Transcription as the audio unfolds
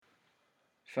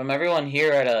From everyone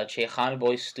here at Cheikhan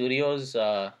Boys Studios,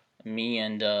 me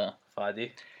and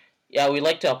Fadi. yeah, we'd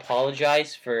like to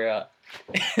apologize for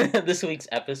this week's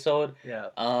episode. Yeah.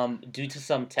 Due to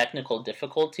some technical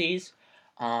difficulties,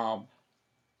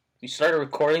 we started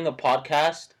recording the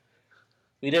podcast.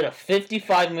 We did a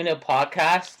 55-minute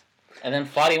podcast, and then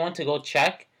Fadi went to go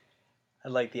check,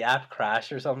 And like the app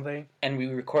crashed or something. and we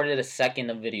recorded a second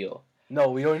of video. No,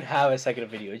 we don't have a second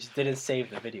video. It just didn't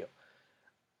save the video.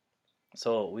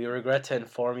 So we regret to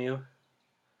inform you.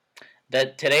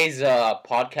 That today's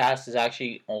podcast is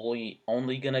actually only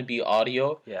gonna be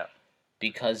audio. Yeah.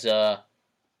 Because the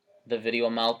video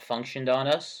malfunctioned on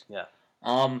us. Yeah.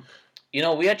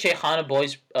 We at Cheikhan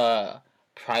Boys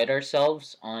pride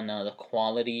ourselves on the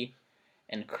quality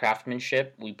and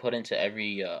craftsmanship we put into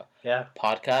every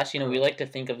podcast. We like to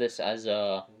think of this as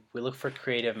we look for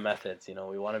creative methods.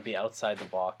 We want to be outside the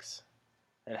box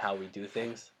and how we do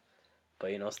things.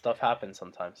 But stuff happens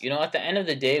sometimes. At the end of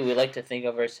the day, we like to think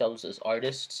of ourselves as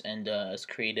artists and as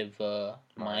creative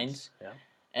minds. Yeah.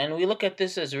 And we look at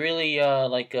this as really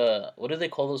what do they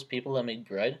call those people that make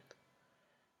bread?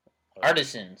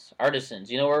 Artisans.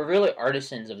 We're really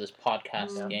artisans of this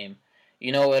podcast game.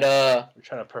 We're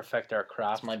trying to perfect our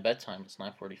craft. It's my bedtime. It's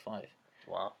 9:45.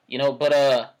 Wow.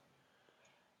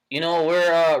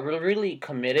 We're really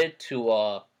committed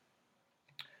to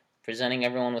presenting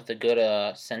everyone with a good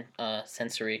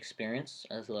sensory experience,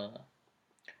 as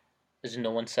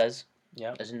no one says.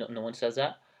 Yeah. As no one says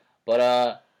that,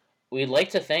 but we'd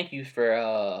like to thank you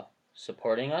for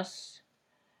supporting us,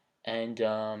 and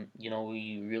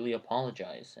we really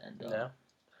apologize. And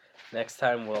next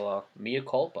time we'll mea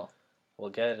culpa.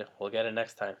 We'll get it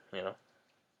next time.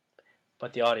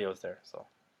 But the audio's there, so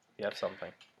you have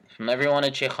something. From everyone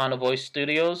at Cheikhan Boys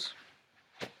Studios,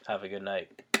 have a good night.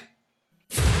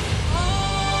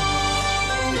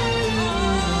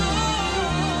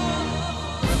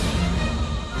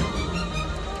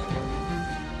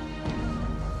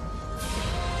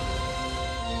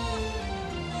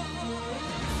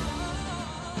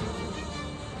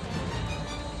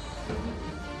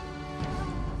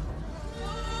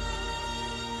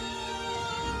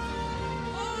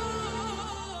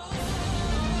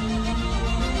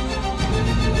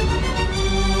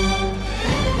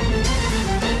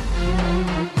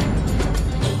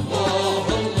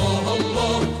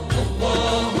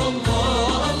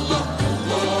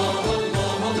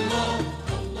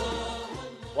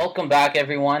 Welcome back,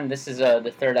 everyone. This is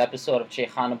the third episode of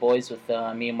Cheikhan Boys with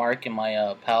me, Mark, and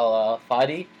my pal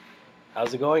Fadi.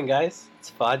 How's it going, guys?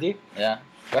 It's Fadi. Yeah,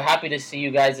 we're happy to see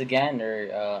you guys again,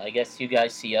 or I guess you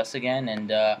guys see us again,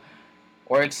 and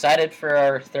we're excited for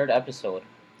our third episode.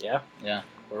 Yeah. Yeah.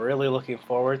 We're really looking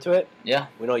forward to it. Yeah.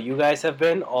 We know you guys have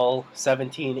been, all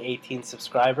 17, 18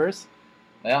 subscribers.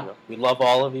 Yeah. We love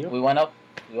all of you. We went up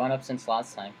since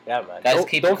last time. Yeah, man. Guys,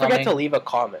 don't forget to leave a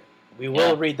comment. We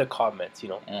will read the comments,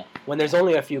 Yeah. When there's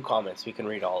only a few comments, we can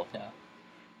read all of them.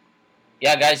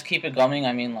 Yeah, guys, keep it coming.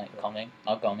 I mean, coming,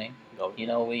 not coming. Go.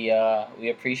 We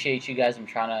appreciate you guys. I'm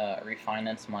trying to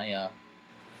refinance my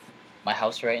my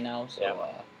house right now, so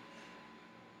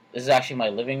this is actually my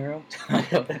living room.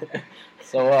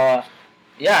 So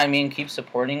keep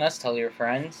supporting us. Tell your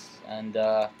friends, and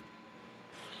I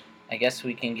guess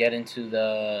we can get into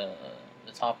the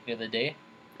topic of the day.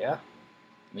 Yeah.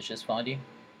 Which is Fadi.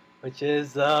 Which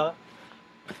is the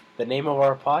name of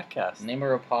our podcast. Name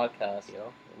of our podcast.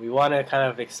 We want to kind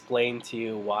of explain to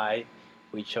you why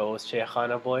we chose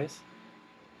Cheikhan Boys.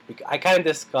 I kind of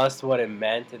discussed what it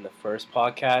meant in the first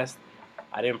podcast.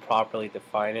 I didn't properly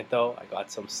define it though. I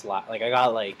got some slack. I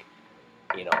got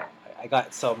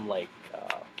some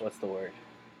what's the word?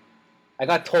 I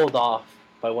got told off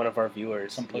by one of our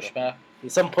viewers. Some pushback.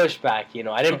 Some pushback.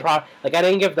 I didn't I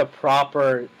didn't give the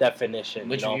proper definition.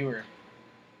 Which viewer?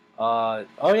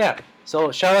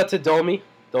 So shout out to Domi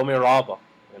Raba.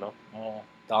 Oh.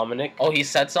 Dominic. Oh, he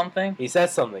said something? He said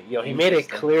something. He made it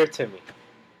clear to me.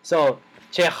 So,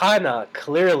 Cheikhana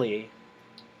clearly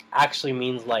actually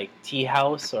means tea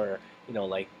house or,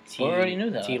 tea, already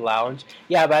knew that. Tea lounge.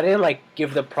 Yeah, but I didn't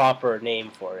give the proper name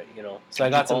for it, So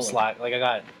I got some slack.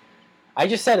 I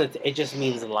just said it just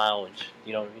means lounge,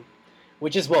 you know what I mean?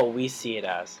 Which is what we see it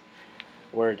as.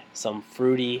 Word, some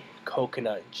fruity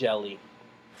coconut jelly.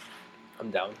 I'm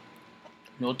down.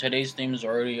 Today's theme is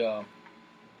already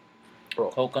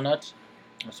coconuts.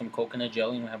 Some coconut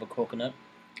jelly, and we have a coconut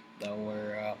that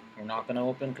we're not gonna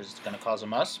open because it's gonna cause a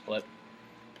mess, but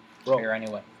it's here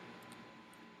anyway.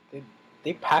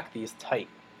 They pack these tight.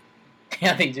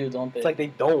 Yeah, they do, don't they? It's like they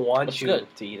don't want you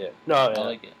to eat it. No, I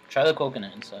like it. Try the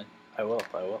coconut inside. I will.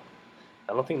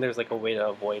 I don't think there's a way to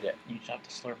avoid it. You just have to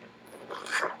slurp it.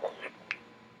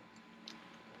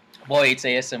 Boy, it's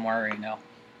ASMR right now.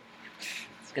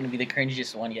 It's gonna be the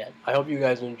cringiest one yet. I hope you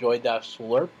guys enjoyed that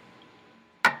slurp.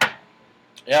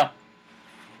 Yeah.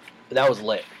 That was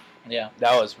lit. Yeah.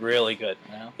 That was really good.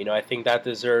 Yeah. You know, I think that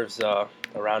deserves a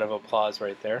round of applause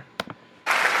right there.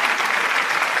 That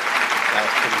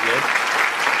was pretty good.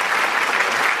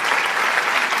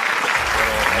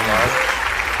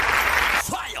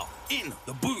 Fire in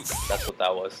the booth. That's what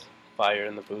that was. Fire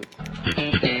in the booth.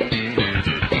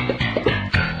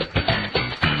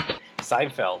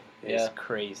 Seinfeld is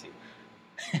crazy.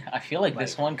 I feel like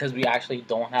this one, because we actually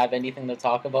don't have anything to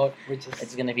talk about,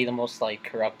 it's gonna be the most like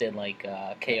corrupted, like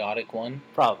chaotic one.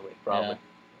 Probably. Yeah.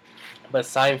 But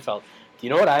Seinfeld, do you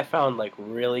know what I found like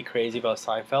really crazy about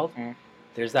Seinfeld?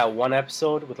 There's that one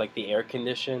episode with like the air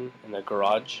condition in the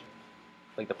garage,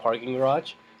 like the parking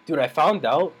garage. Dude, I found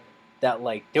out that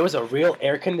like there was a real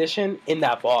air condition in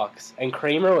that box, and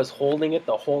Kramer was holding it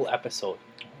the whole episode.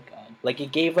 Oh my god! Like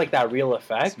it gave like that real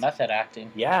effect. It's method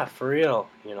acting. Yeah, for real.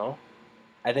 You know.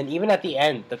 And then even at the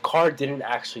end, the car didn't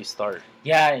actually start.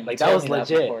 Yeah, like that was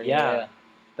legit. Yeah.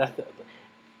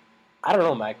 I don't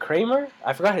know, man. Kramer.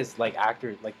 I forgot his like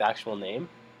actor, like the actual name.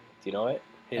 Do you know it?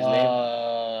 His name.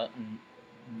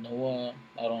 Noah.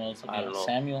 I don't know. I don't know.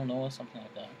 Samuel Noah, something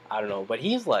like that. I don't know, but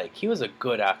he was a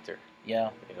good actor. Yeah.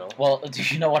 You know. Well, do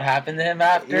you know what happened to him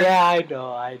after? Yeah, I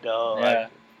know. Yeah.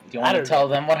 Do you want to tell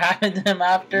them what happened to him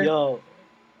after? Yo,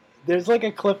 there's like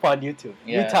a clip on YouTube.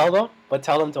 Yeah. You tell them, but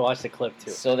tell them to watch the clip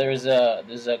too. So there's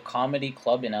a comedy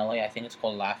club in LA. I think it's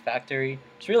called Laugh Factory.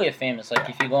 It's really a famous. Like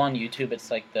if you go on YouTube,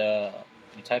 it's like you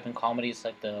type in comedy, it's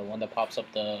like the one that pops up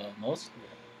the most.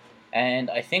 And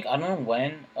I think I don't know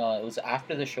when it was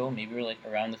after the show, maybe like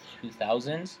around the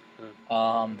 2000s.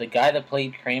 The guy that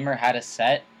played Kramer had a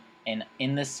set. And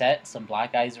in the set, some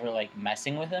black guys were like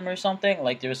messing with him or something.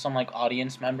 Like there was some like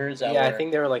audience members that I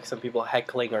think there were like some people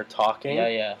heckling or talking.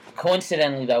 Yeah.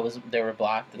 Coincidentally, they were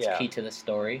black. That's key to the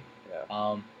story.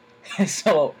 Yeah.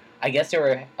 So I guess they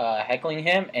were heckling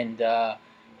him, and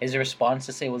his response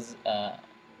was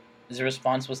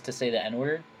to say the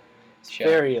N-word. It's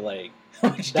very like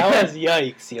that was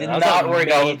yikes. Did not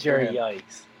work out. Major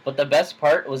yikes. But the best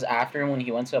part was after when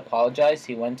he went to apologize,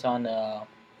 he went on.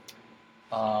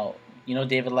 You know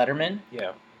David Letterman?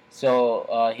 Yeah.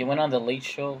 So he went on the Late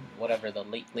Show, whatever, the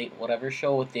late whatever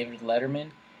show with David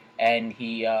Letterman, and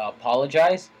he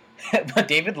apologized. But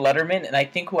David Letterman and I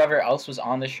think whoever else was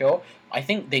on the show, I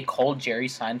think they called Jerry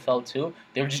Seinfeld too.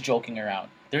 They were just joking around.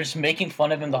 They're just making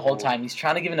fun of him the whole time. He's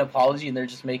trying to give an apology, and they're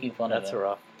just making fun of him. That's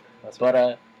rough.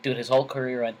 But dude, his whole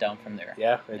career went down from there.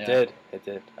 Yeah, it did. It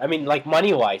did. I mean, like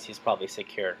money-wise, he's probably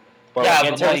secure. But like,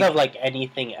 in terms of like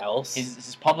anything else,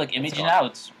 his public image now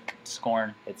it's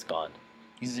scorn. It's gone.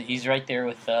 He's right there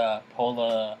with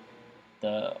Paula,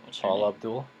 Paula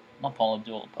Abdul. Not Paula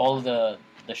Abdul. Paula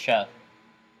the chef.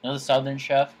 You know the Southern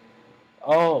chef.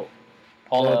 Oh,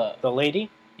 Paula the lady.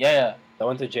 Yeah. That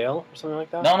went to jail or something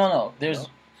like that. No. There's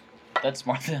that's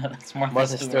Martha. That's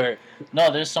Martha Stewart.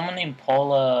 No, there's someone named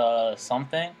Paula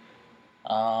something.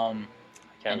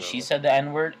 And she said the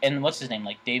N-word. And what's his name?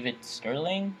 Like David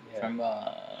Sterling from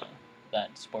that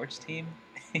sports team.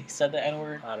 He said the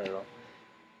N-word. I don't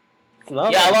know.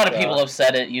 Yeah, a lot of people have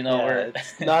said it. You know,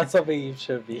 it's not something you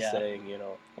should be saying. You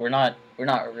know, we're not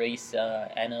race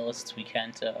analysts. We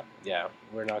can't.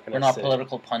 We're not gonna. We're not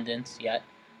political pundits yet,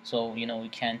 so you know we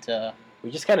can't. We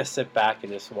just kind of sit back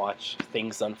and just watch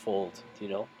things unfold. You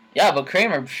know. Yeah, but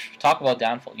Kramer, talk about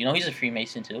downfall. You know, he's a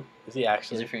Freemason too. Is he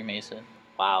actually? He's a Freemason.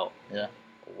 Wow. Yeah.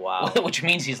 Wow. Which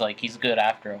means he's good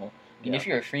after all. I mean, if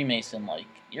you're a Freemason, like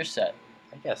you're set.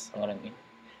 I guess. You know what I mean?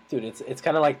 Dude, it's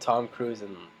kind of like Tom Cruise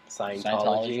and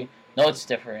Scientology. No, it's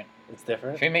different. It's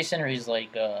different? Freemasonry is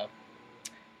like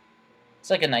it's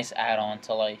like a nice add-on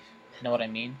to life. You know what I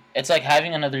mean? It's like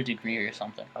having another degree or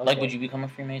something. Okay. Like, would you become a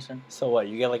Freemason? So what?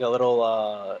 You get like a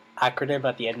little acronym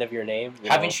at the end of your name?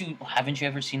 Haven't you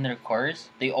ever seen their cars?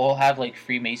 They all have like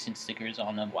Freemason stickers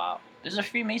on them. Wow. There's a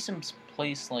Freemason's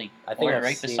place like I think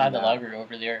right beside the library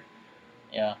over there.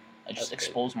 Yeah, I just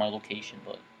exposed my location,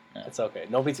 but yeah. It's okay.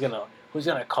 Who's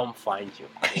gonna come find you?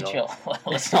 You know? Chill.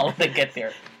 Let's not let it get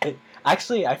there.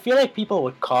 Actually, I feel like people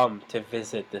would come to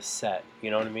visit this set. You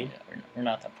know what I mean? Yeah, we're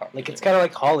not that popular. Like it's kind of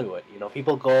like Hollywood. You know,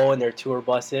 people go in their tour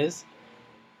buses.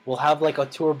 We'll have like a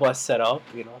tour bus set up.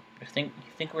 You know. You think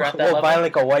we're at that level? We'll buy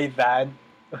like a white van.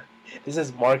 This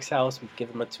is Mark's house. We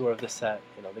give them a tour of the set.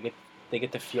 You know, they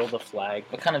get to feel the flag.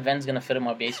 What kind of van's gonna fit in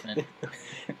my basement?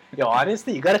 Yo,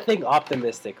 honestly, you gotta think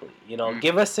optimistically. You know,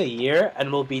 give us a year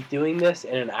and we'll be doing this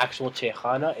in an actual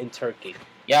Cheikhana in Turkey.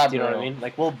 Yeah, do you know what I mean?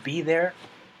 Like we'll be there.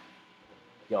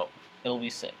 Yo, it'll be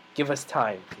sick. Give us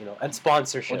time, and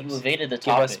sponsorships. Well, you evaded the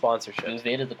topic. Give us sponsorship. You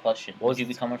evaded the question. Would you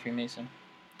become a Freemason?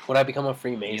 Would I become a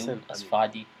Freemason? You, as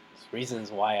Fadi.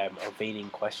 Reasons why I'm evading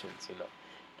questions,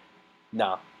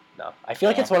 No. I feel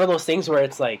like it's one of those things where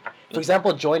it's like, for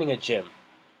example, joining a gym.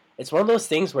 It's one of those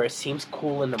things where it seems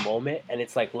cool in the moment, and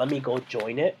it's like, let me go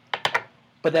join it.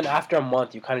 But then after a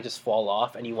month, you kind of just fall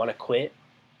off, and you want to quit,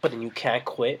 but then you can't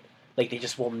quit. Like, they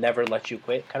just will never let you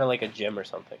quit. Kind of like a gym or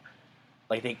something.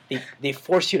 Like, they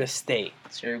force you to stay.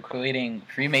 So you're creating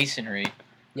Freemasonry.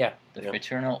 Yeah. The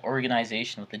fraternal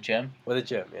organization with the gym. With a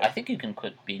gym, yeah. I think you can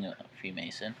quit being a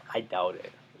Freemason. I doubt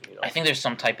it. I think there's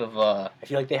some type of... I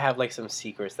feel like they have, like, some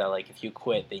secrets that, like, if you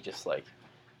quit, they just, like...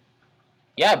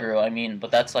 Yeah, bro, I mean, but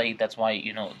that's why,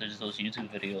 there's those YouTube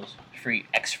videos.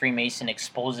 Ex-Freemason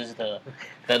exposes the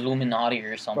Illuminati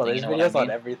or something. Bro, there's videos on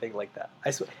everything like that.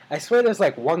 I swear there's,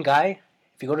 like, one guy,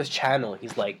 if you go to his channel,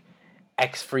 he's, like,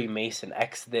 ex-Freemason,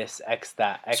 ex-this,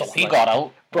 ex-that, So he got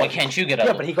out? Bro, why can't you get out?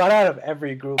 Yeah, but he got out of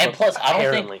every group. And plus, I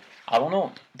don't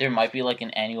know, there might be, like,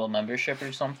 an annual membership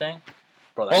or something.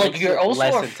 Bro, that makes you're also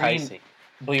less enticing.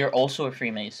 But you're also a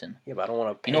Freemason. Yeah, but I don't want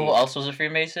to pay. You know who else was a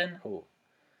Freemason? Who?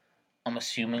 I'm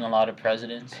assuming a lot of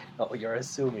presidents. Oh, you're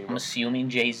assuming. I'm assuming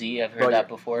Jay-Z. I've heard that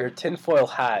before. Your tinfoil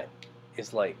hat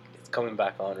is like, it's coming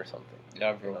back on or something.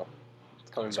 Yeah, bro. It's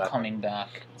coming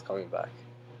back. It's coming back.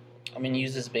 I'm going to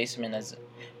use this basement as...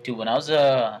 Dude, when I was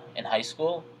in high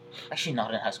school... Actually,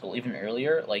 not in high school. Even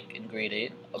earlier, like in grade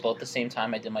 8. About the same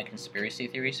time I did my conspiracy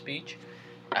theory speech.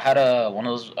 I had one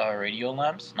of those radio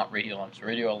lamps. Not radio lamps.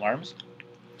 Radio alarms.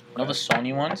 You know the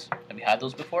Sony ones? Have you had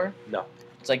those before? No.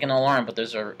 It's like an alarm, but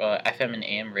there's a FM and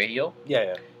AM radio.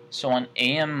 Yeah. So on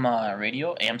AM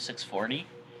radio, AM 640,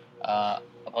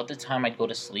 about the time I'd go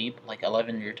to sleep, like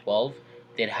 11 or 12,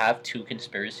 they'd have 2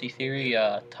 conspiracy theory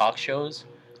talk shows.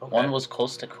 Okay. One was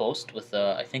Coast to Coast with,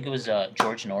 I think it was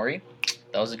George Norrie.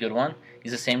 That was a good one.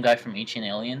 He's the same guy from Ancient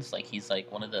Aliens. Like, he's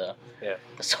like one of the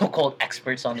so-called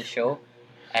experts on the show.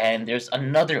 And there's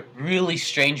another really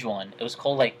strange one. It was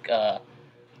called, like,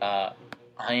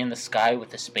 Eye in the Sky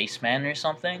with a Spaceman or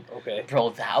something. Okay.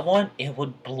 Bro, that one, it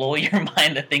would blow your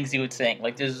mind, the things he would say.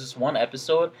 Like, there's this one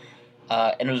episode,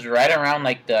 and it was right around,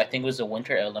 like, I think it was the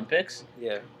Winter Olympics.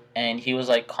 Yeah. And he was,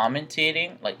 like,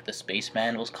 commentating, like, the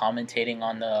Spaceman was commentating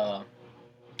on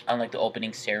the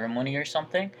opening ceremony or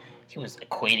something. He was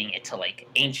equating it to, like,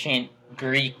 ancient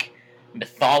Greek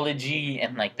mythology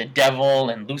and, like, the devil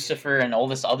and Lucifer and all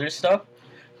this other stuff.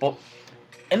 But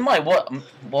in my, what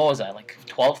was I, like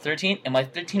 12, 13? In my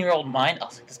 13-year-old mind, I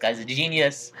was like, this guy's a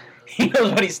genius. He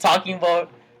knows what he's talking about.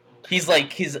 He's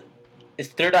like, his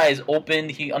third eye is open.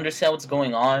 He understands what's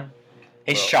going on.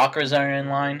 His chakras are in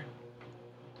line.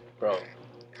 Bro,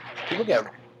 people get...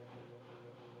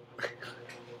 I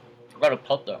got a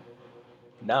cut, though.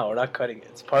 No, we're not cutting it.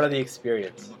 It's part of the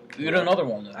experience. Get another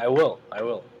one, then. I will.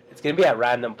 It's going to be at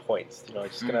random points.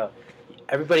 Just going to...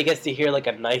 Everybody gets to hear, like,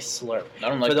 a nice slurp. I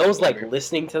don't like For those, like,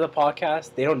 listening to the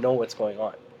podcast, they don't know what's going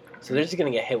on. So they're just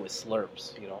going to get hit with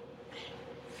slurps,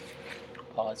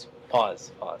 Pause.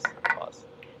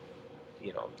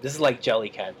 This is like jelly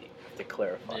candy, to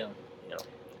clarify. Yeah.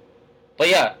 But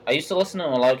yeah, I used to listen to a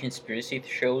lot of conspiracy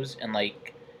shows, and,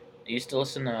 like, I used to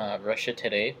listen to Russia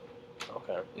Today.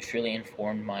 Okay. Which really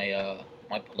informed my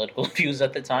my political views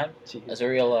at the time. Jeez. I was a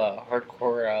real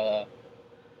hardcore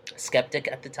skeptic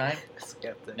at the time.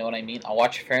 Skeptic. You know what I mean? I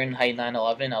watched Fahrenheit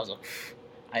 9/11. I was like,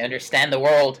 I understand the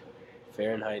world.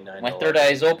 Fahrenheit 9/11. My third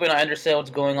eye is open. I understand what's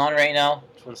going on right now.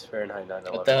 Which one's Fahrenheit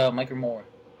 9/11? With Michael Moore.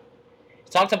 He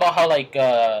talked about how, like,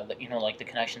 like the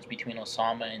connections between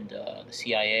Osama and the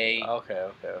CIA. Okay.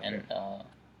 And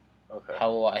okay.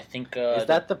 How I think is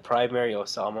that the primary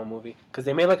Osama movie? Because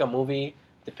they made like a movie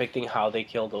depicting how they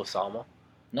killed Osama.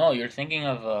 No, you're thinking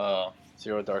of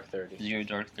Zero Dark 30. Zero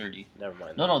Dark 30. Never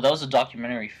mind. No, that was a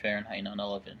documentary, Fahrenheit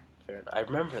 9/11. I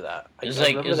remember that. It was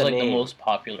like the most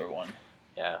popular one.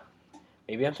 Yeah.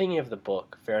 Maybe I'm thinking of the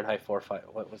book, Fahrenheit 4/5.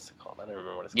 What's it called? I don't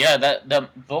remember what it's called. Yeah,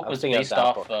 that book was based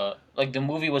off... like, the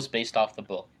movie was based off the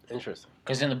book. Interesting.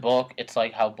 Because in the book, it's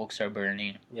like how books are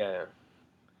burning. Yeah.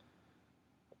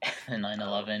 And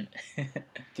 9/11.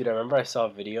 Dude, I remember I saw a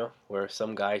video where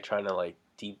some guy trying to, like,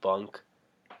 debunk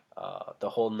the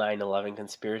whole 9/11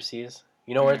 conspiracies.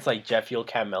 You know where it's like jet fuel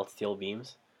can't melt steel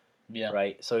beams? Yeah.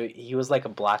 Right? So he was like a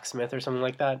blacksmith or something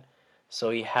like that.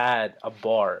 So he had a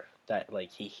bar that,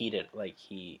 like, he heated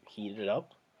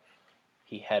up.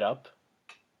 He had up.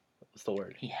 What's the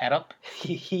word? He had up?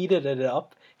 He heated it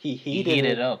up. He heated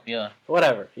it up, yeah.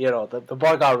 Whatever. The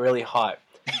bar got really hot.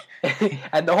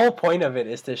 And the whole point of it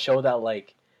is to show that,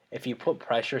 like, if you put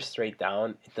pressure straight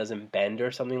down, it doesn't bend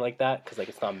or something like that because, like,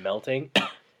 it's not melting.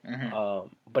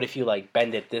 But if you like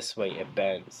bend it this way, it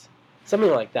bends.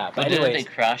 Something like that. But didn't they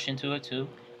crash into it too?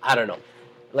 I don't know.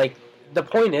 Like, the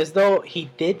point is, though, he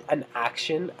did an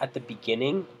action at the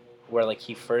beginning where, like,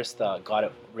 he first got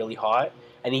it really hot,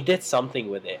 and he did something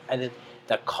with it. And then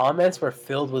the comments were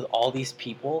filled with all these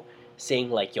people saying,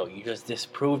 like, yo, you just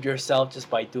disproved yourself just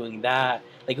by doing that.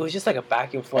 Like, it was just, like, a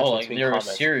back and forth between comments.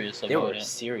 They were serious about it. They were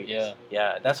serious.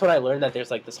 Yeah. That's what I learned, that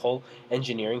there's, like, this whole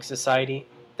engineering society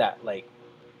that, like,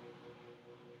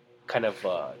 kind of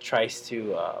tries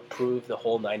to prove the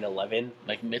whole 9/11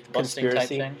 like myth-busting type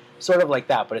thing, sort of like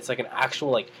that. But it's like an actual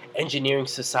like engineering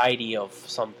society of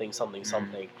something,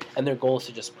 and their goal is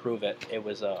to just prove it. It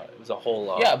was a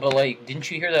whole yeah. But like, didn't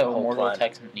you hear that Immortal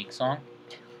Technique song?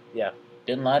 Yeah.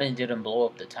 Bin Laden didn't blow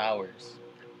up the towers.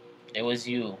 It was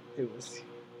you. It was.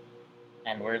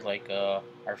 And we're like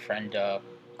our friend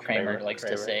Kramer likes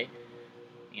to say,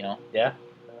 you know. Yeah.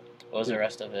 What was the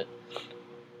rest of it?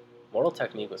 Immortal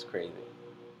Technique was crazy.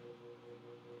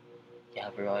 Yeah,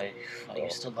 bro, I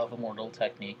used to love Immortal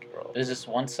Technique. Bro. There's this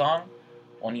one song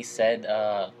when he said,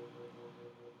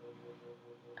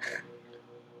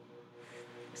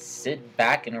 sit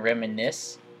back and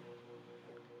reminisce.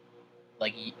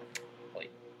 Like,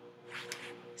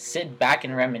 sit back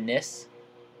and reminisce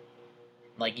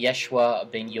like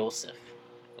Yeshua ben Yosef.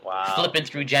 Wow. Flipping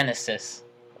through Genesis.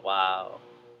 Wow.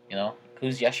 You know,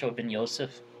 who's Yeshua ben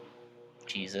Yosef?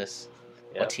 Jesus.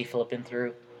 Yep. What's he flipping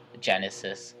through?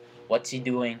 Genesis. What's he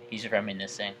doing? He's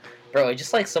reminiscing. Bro,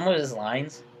 just like some of his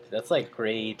lines. That's like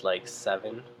grade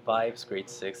 7 vibes, grade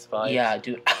 6 vibes. Yeah,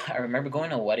 dude. I remember going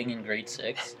to a wedding in grade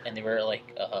 6, and they were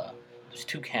like, there's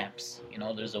 2 camps. You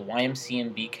know, there's a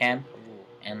YMCMB camp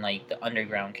and like the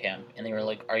underground camp. And they were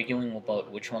like arguing about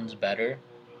which one's better.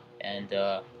 And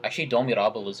actually, Domi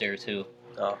Raba was there too.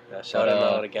 Oh, yeah, shout him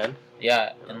out again.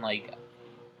 Yeah, and like,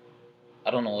 I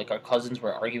don't know, like our cousins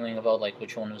were arguing about like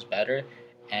which one was better,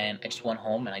 and I just went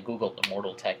home and I googled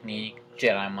Immortal Technique,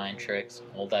 Jedi Mind Tricks,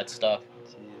 all that stuff.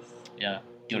 Jeez. Yeah,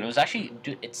 dude, it was actually,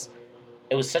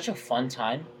 it was such a fun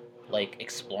time, like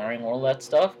exploring all that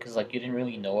stuff, because like you didn't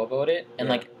really know about it, and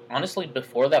like honestly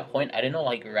before that point I didn't know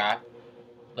like rap,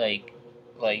 like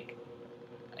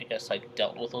I guess like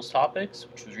dealt with those topics,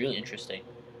 which was really interesting.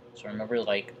 So I remember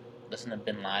like listening to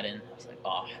Bin Laden, I was like,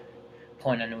 oh,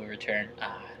 Point of No Return,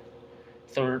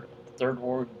 Third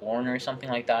World Born or something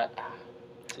like that.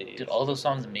 Dude, all those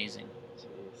songs amazing.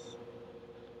 Jeez.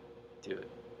 Dude.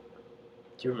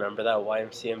 Do you remember that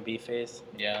YMCMB phase?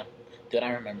 Yeah. Dude,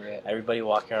 I remember it. Everybody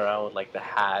walking around with like the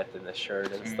hat and the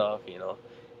shirt and stuff, you know.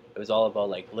 It was all about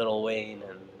like Lil Wayne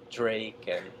and Drake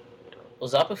and, you know.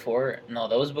 Was that before? No,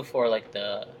 that was before like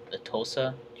the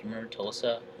Tosa. Do you remember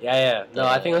Tosa? Yeah. No,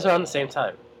 I think it was around the same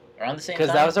time. Around the same time?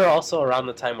 Because that was also around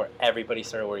the time where everybody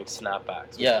started wearing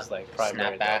snapbacks. Which was like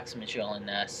primary. Snapbacks, Mitchell and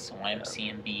Ness,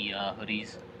 YMCMB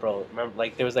hoodies. Bro, remember,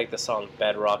 like, there was like the song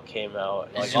Bedrock came out,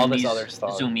 and, like all this other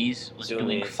stuff. Zoomies was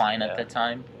doing fine at the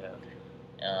time.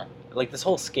 Yeah. Like this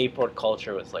whole skateboard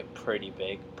culture was like pretty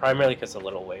big, primarily because of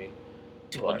Lil Wayne.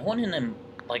 Dude, no one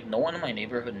in my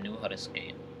neighborhood knew how to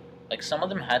skate. Like some of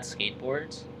them had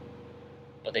skateboards,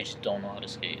 but they just don't know how to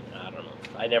skate. I don't know.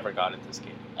 I never got into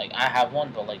skating. Like I have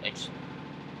one, but like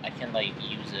I can like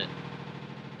use it.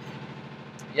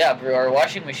 Yeah, bro. Our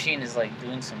washing machine is like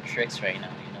doing some tricks right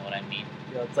now. You know what I mean?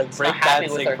 Yeah, it's like break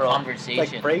dancing, with our bro. conversation.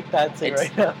 It's like break dancing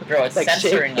right now. Bro, it's like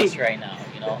censoring shaking. us right now.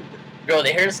 You know, bro.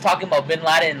 They heard us talking about Bin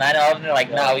Laden and 9/11. They're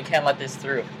like, nah, we can't let this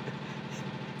through.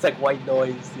 It's like white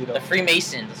noise, you know. The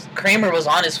Freemasons. Kramer was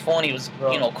on his phone. He was,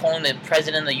 calling the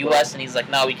president of the U.S. and he's like,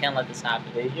 no, we can't let this happen.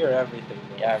 They hear everything,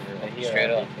 bro. Yeah, bro. They hear straight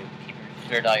everything. Up. Keep your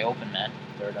third eye open, man.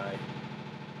 Third eye.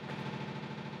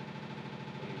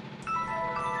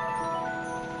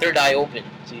 Third eye open.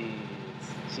 Jeez.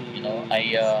 You know,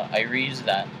 I reused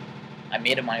that. I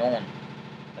made it my own.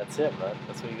 That's it, man.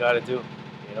 That's what you gotta do,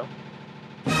 you know?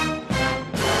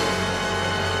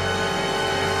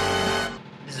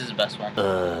 This is the best one.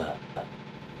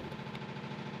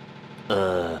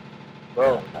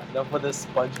 Bro, enough with this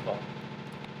SpongeBob.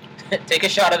 Take a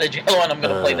shot of the Jello and I'm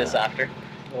gonna play this after.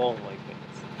 Oh my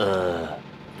goodness.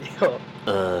 Yo.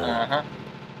 Oh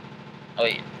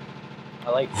wait. I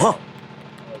like. Huh.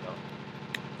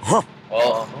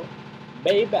 Oh.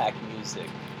 Maybach music.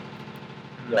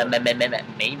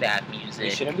 Maybach music. We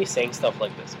shouldn't be saying stuff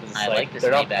like this because I like this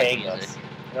they're Maybach not paying music. us.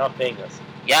 They're not paying us.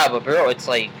 Yeah, but bro, it's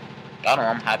like, I don't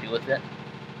know, I'm happy with it.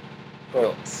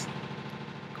 Bro,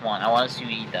 come on, I want to see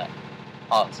you eat that.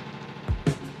 Pause.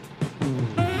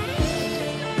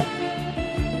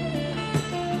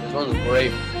 This one's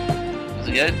great. Is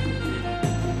it good?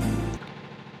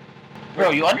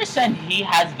 Bro, you understand he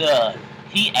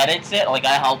edits it, like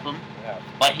I help him? Yeah.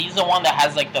 but he's the one that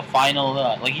has like the final.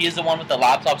 Like he is the one with the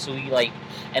laptop, so he like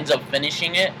ends up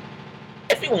finishing it.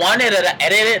 If he wanted to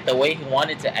edit it the way he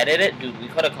wanted to edit it, dude, we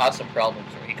could have caused some problems.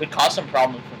 Right? He could cause some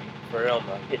problems for me. For real,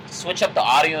 man. Switch up the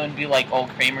audio and be like, oh,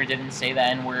 Kramer didn't say the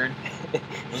N-word. It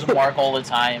was Mark all the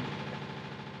time.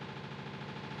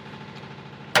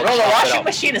 Bro, the washing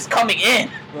machine is coming in.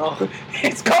 Bro,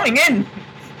 it's coming in.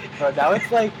 Bro, now it's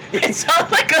like... it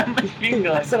sounds like a machine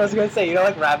gun. That's what I was going to say. You know,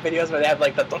 like rap videos where they have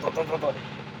like the...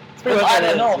 It's pretty much what it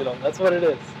is, you know? That's what it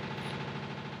is.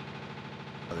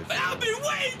 I've been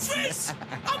waiting, Chris!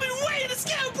 I've been waiting to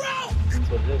scale, bro! That's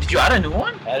what it is. Did you add a new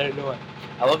one? I added a new one.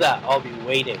 I love that. I'll be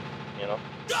waiting, you know?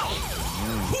 Go!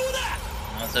 Who that?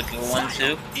 That's a good one,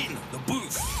 too. In the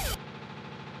booth.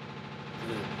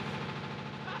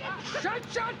 Shut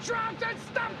your trap and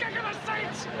stop kicking the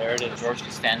seats! There it is. George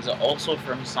Costanza, also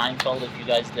from Seinfeld, if you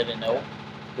guys didn't know.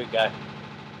 Good guy.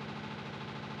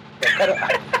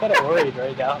 I'm kind of worried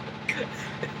right now.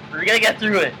 We're gonna get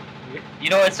through it. You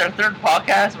know, it's our third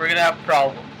podcast, we're gonna have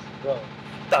problems. Bro.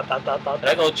 Did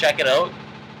I go check it out?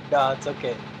 No, it's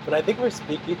okay. But I think we're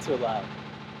speaking too loud.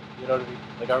 You know what I mean?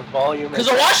 Like our volume. Because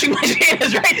the washing machine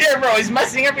is right there, bro. He's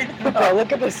messing everything up. Bro,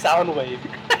 look at the sound wave.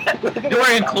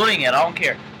 We're including it. I don't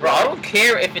care, bro. I don't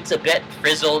care if it's a bit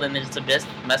frizzled and it's a bit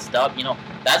messed up. You know,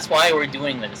 that's why we're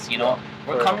doing this. You know,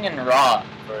 we're coming in raw.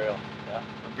 For real. Yeah.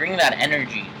 We're bringing that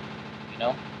energy. You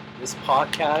know. This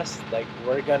podcast, like,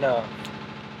 we're gonna,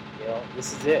 you know,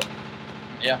 this is it.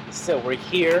 Yeah. This is it. We're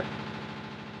here.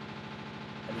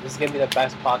 And this is gonna be the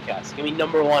best podcast. It's gonna be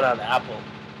number one on Apple.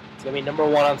 It's gonna be number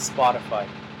one on Spotify.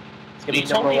 It's gonna You be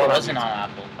told number me one it wasn't on YouTube.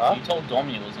 Apple. Huh? You told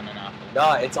Domi it wasn't on Apple.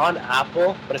 No, it's on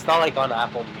Apple, but it's not like on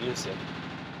Apple Music.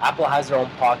 Apple has their own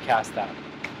podcast app.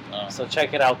 Oh. So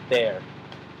check it out there.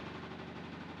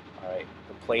 Alright,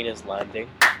 the plane is landing.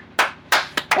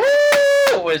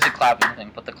 Woo! Where's the clapping thing?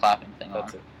 Put the clapping thing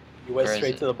That's on. it. You went Where is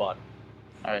straight it? to the bottom.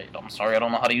 Alright, I'm sorry, I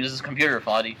don't know how to use this computer,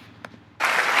 Fadi.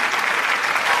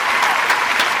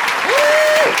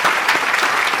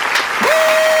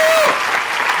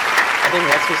 I think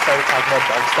once we started talking about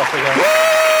dumb stuff again,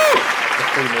 the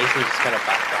Freemasons just kind of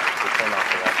backed off. They turned off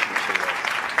the washing machine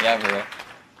lights. Yeah, bro.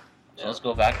 So let's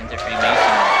go back into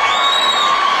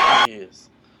Freemasonry. Jeez.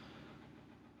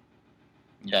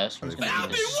 Yeah, this one's gonna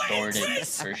be distorted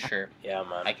for sure. Yeah,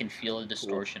 man. I can feel the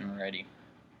distortion already.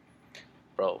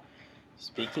 Bro,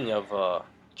 speaking of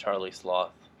Charlie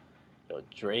Sloth,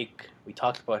 Drake, we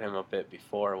talked about him a bit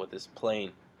before with his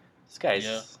plane. This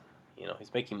guy's,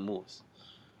 he's making moves.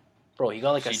 Bro, he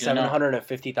got like a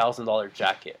 $750,000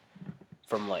 jacket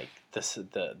from like the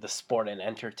sport and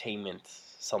entertainment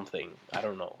something. I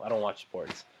don't know. I don't watch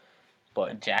sports.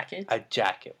 But A jacket? A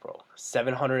jacket, bro.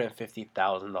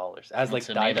 $750,000. It has like What's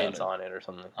it made diamonds out of? on it or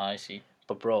something. Oh, I see.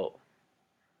 But bro,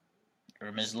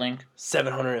 Or Ms. Link.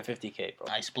 $750K, bro.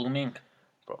 Ice Blue Mink.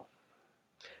 Bro.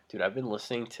 Dude, I've been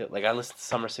listening to I listened to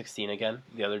Summer 16 again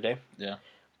the other day. Yeah.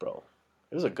 Bro,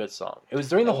 it was a good song. It was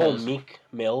during the It whole was. Meek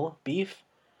Mill beef,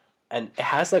 and it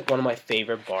has like one of my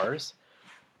favorite bars.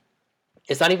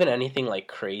 It's not even anything like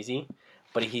crazy,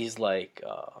 but he's like,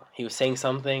 he was saying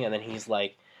something, and then he's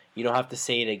like, you don't have to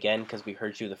say it again because we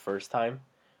heard you the first time,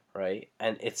 right?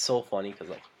 And it's so funny because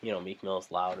like, Meek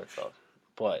Mill's loud and stuff,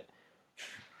 but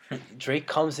Drake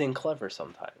comes in clever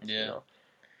sometimes. Yeah.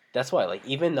 That's why, like,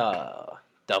 even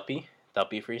Duppy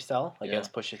freestyle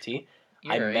against Pusha T,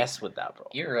 I mess with that, bro.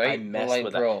 You're right. I mess like,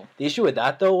 with bro. that. The issue with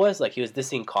that though was like he was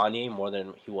dissing Kanye more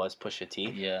than he was Pusha T.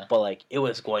 Yeah. But like it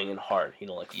was going in hard,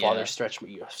 like Yeah. father stretch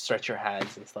your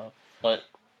hands and stuff. But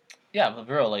but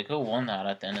bro, like who won that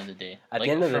at the end of the day? At like,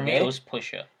 the end of for the me, day, it was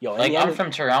Pusha. Yo, Like I'm from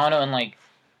Toronto, and like,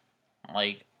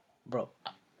 bro,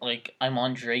 like I'm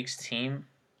on Drake's team,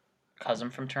 cause I'm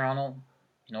from Toronto.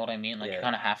 You know what I mean? Like you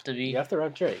kind of have to be. you have to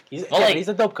rep Drake. He's like,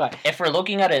 a dope guy. If we're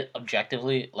looking at it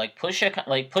objectively, like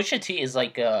Pusha T is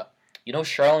like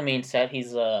Charlemagne said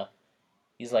he's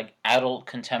like adult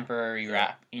contemporary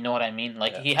rap. You know what I mean?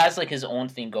 Like he has like his own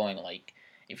thing going. Like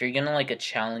if you're gonna like a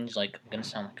challenge, like I'm gonna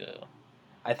sound like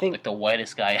I think like the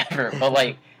whitest guy ever, but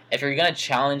like if you're gonna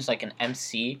challenge like an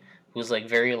MC who's like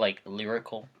very like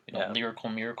lyrical, lyrical,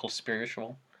 miracle,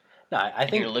 spiritual. No, I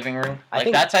think your living room, I like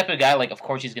think that type of guy. Like of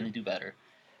course he's gonna do better.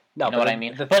 No, you know what I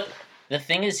mean? But the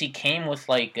thing is, he came with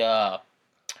like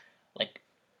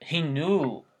he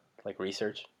knew, like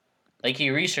research. Like he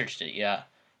researched it, yeah.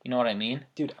 You know what I mean?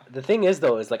 Dude, the thing is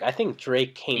though, is like I think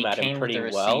Drake came at him pretty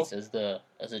with the well. receipts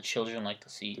as the children like to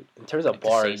see. In terms of like to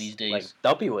say bars, these days. like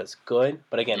Duppy was good,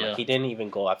 but again, Yeah. like he didn't even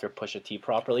go after Pusha T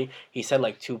properly. He said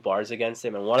like 2 bars against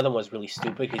him, and one of them was really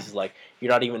stupid because he's like,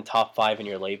 "You're not even top 5 in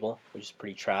your label," which is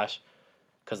pretty trash.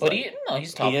 But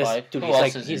he's top five. Dude, Who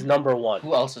else he's number one.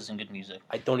 Who else is in good music?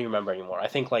 I don't even remember anymore. I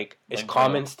think is Like,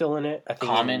 Common still in it? I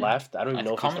think Common he left. I don't even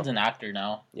know if Common's an actor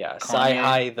now. Yeah, Kanye.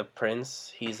 Sci-Hi the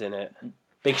Prince, he's in it.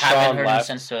 Big Haven't Sean heard left.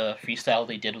 him since the freestyle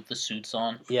they did with the suits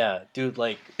on. Yeah, dude,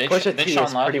 like Big Pusha Big T Sean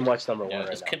is left. pretty much number one Yeah,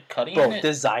 right is now. Kid Cudi Bro, in it?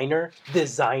 Designer.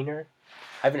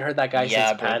 I haven't heard that guy Yeah,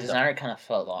 since bro. Panda. Designer kind of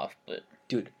fell off, but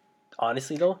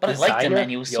Honestly though, I liked him, man.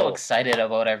 He was so yo, excited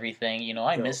about everything.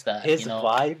 I miss that. His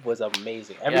vibe was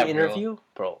amazing. Every Yeah, bro. interview,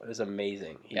 bro, it was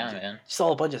amazing. Man. Just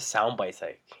saw a bunch of sound bites.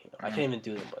 Like I can't even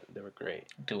do them, but they were great.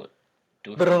 Do it.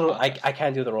 But no, I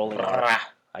can't do the rolling R.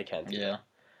 I can't. Do Yeah. that.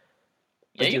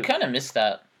 Yeah, you kind of miss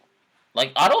that.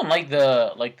 Like I don't like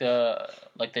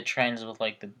the trends with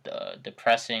like the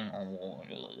depressing.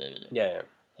 Yeah.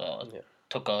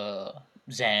 Took a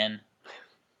Xan.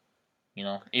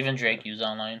 Even Drake used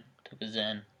online. Took a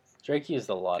Xan. Drake used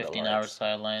a lot of lines. 15-hour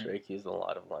sideline. Drake used a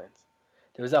lot of lines.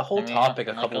 There was that whole topic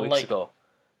a couple weeks ago,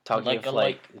 talking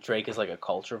Drake is like a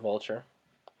culture vulture.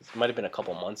 It might have been a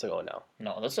couple months ago now.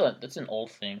 No, that's an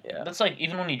old thing. Yeah. That's like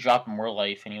even when he dropped More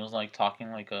Life and he was like talking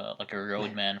like a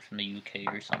roadman from the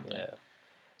UK or something. Yeah.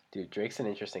 Dude, Drake's an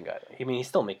interesting guy. I mean, he's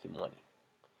still making money.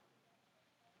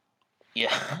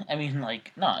 Yeah, I mean,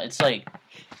 it's like,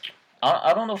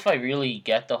 I don't know if I really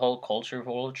get the whole culture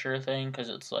vulture thing, because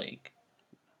it's like,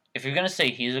 if you're going to say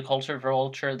he's a culture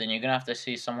vulture, then you're going to have to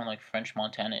say someone like French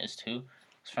Montana is too,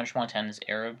 because French Montana is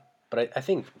Arab. But I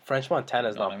think French Montana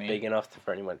is not big enough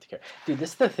for anyone to care. Dude,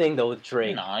 this is the thing, though, with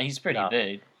Drake. Nah, he's pretty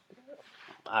big.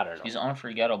 I don't know. He's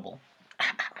unforgettable.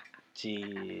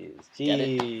 Jeez.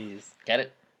 Get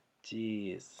it?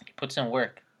 Jeez. He puts in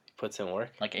work.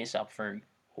 Like A$AP Ferg.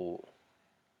 Ooh.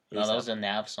 No, that was a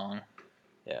Nav song.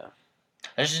 Yeah.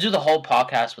 Let's just do the whole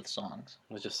podcast with songs.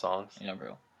 With just songs? Yeah,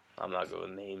 bro. I'm not good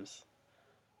with names.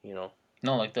 No,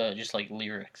 just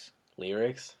lyrics.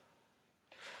 Lyrics?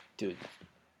 Dude,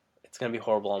 it's going to be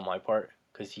horrible on my part,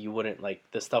 because you wouldn't,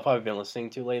 the stuff I've been listening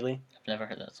to lately. I've never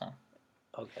heard that song.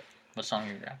 Okay. What song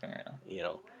are you rapping right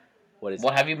now?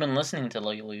 What have you been listening to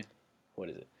lately? What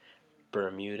is it?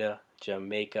 Bermuda,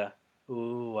 Jamaica,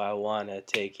 ooh, I wanna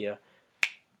take you.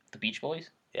 The Beach Boys?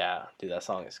 Yeah, dude, that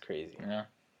song is crazy. Yeah.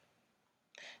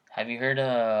 Have you heard,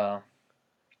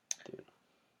 Dude.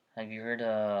 Have you heard,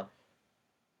 I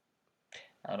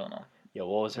don't know. Yo,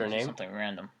 what was her name? Something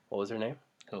random. What was her name?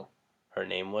 Who? Her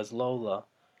name was Lola.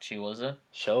 She was a?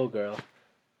 Showgirl.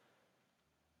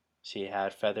 She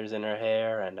had feathers in her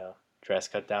hair and a dress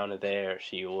cut down to there.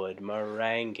 She would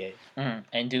merengue.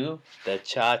 And do? The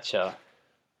cha-cha.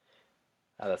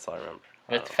 Oh, that's all I remember.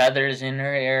 With feathers in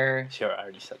her hair. Sure, I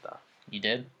already said that. You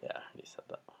did? Yeah, I already said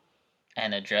that.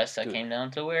 And a dress that came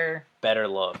down to where? Better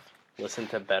Love. Listen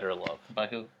to Better Love. By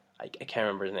who? I can't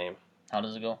remember his name. How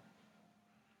does it go?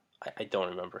 I don't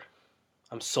remember.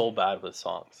 I'm so bad with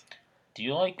songs. Do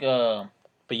you like,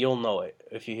 But you'll know it.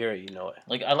 If you hear it, you know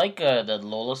it. I like the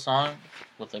Lola song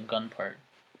with the gun part.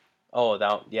 Oh,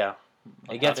 yeah.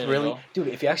 It gets really... go? Dude,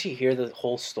 if you actually hear the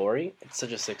whole story, it's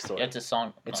such a sick story. Yeah, it's a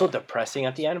song. It's so depressing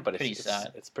at the end, but pretty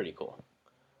sad. It's pretty cool.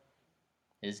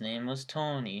 His name was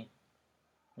Tony.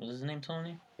 Was his name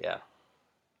Tony? Yeah.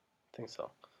 I think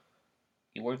so.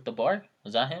 He worked the bar?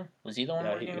 Was that him? Was he the one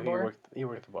working the bar? He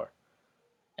worked the bar.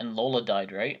 And Lola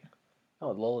died, right?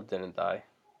 No, Lola didn't die.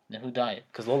 Then who died?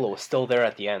 Because Lola was still there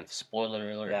at the end.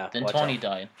 Spoiler alert. Yeah, Then watch Tony out.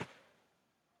 died.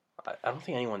 I don't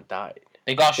think anyone died.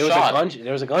 They got shot.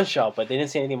 There was a gunshot, but they didn't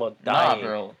say anything about dying. Nah,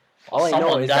 bro. All I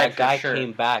know is that guy sure.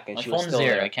 came back and My she was phone's still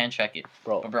there. I can't check it.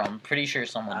 Bro, I'm pretty sure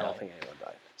someone died. I don't think anyone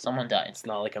died. Someone died. It's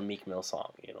not like a Meek Mill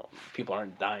song, People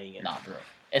aren't dying. Nah, bro.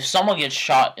 If someone gets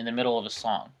shot in the middle of a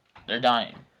song, they're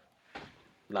dying.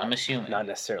 I'm assuming. Not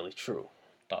necessarily true.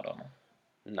 I don't know.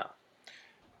 Nah.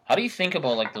 How do you think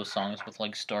about those songs with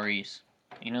stories?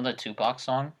 You know that Tupac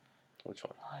song? Which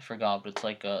one? I forgot, but it's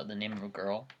the name of a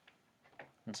girl.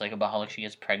 It's about how she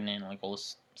gets pregnant and all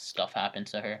this stuff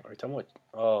happens to her. Are you talking about?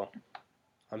 Oh,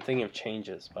 I'm thinking of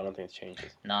Changes, but I don't think it's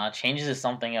Changes. Nah, Changes is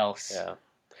something else. Yeah,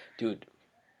 dude,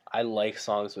 I like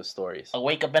songs with stories. I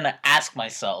wake up and I ask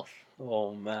myself,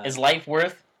 oh man, is life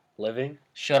worth living?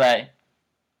 Should I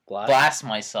blast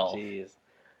myself? Jeez,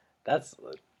 that's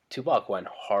Tupac went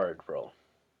hard, bro.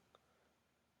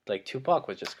 Tupac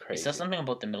was just crazy. It says something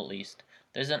about the Middle East.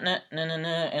 There's a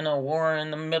in a war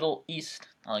in the Middle East.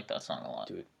 I like that song a lot.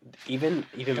 Dude, even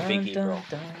Biggie, bro.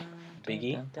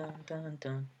 Biggie,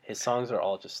 his songs are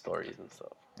all just stories and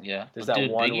stuff. Yeah, there's that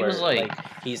one Biggie where was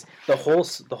he's the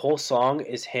whole song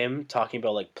is him talking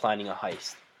about planning a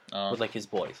heist with his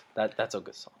boys. That's a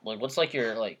good song. What's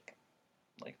your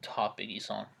top Biggie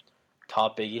song?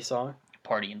 Top Biggie song?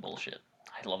 Party and Bullshit.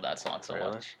 I love that song so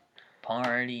really? much.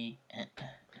 Party and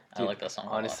I like that song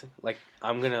honestly, a lot. Like,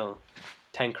 I'm gonna...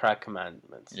 10 Crack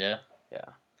Commandments. Yeah? Yeah.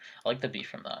 I like the beat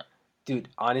from that. Dude,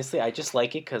 honestly, I just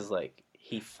like it because, like,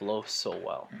 he flows so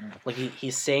well. Mm-hmm. Like,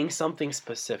 he's saying something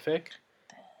specific,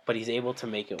 but he's able to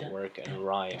make it work and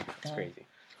rhyme. It's crazy.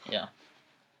 Yeah.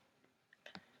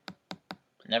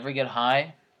 Never get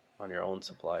high. On your own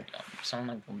supply. Sound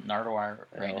like Nardwuar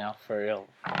right now. For real.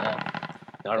 Yeah.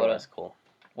 Nardwuar's cool.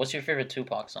 What's your favorite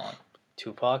Tupac song?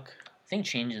 Tupac? I think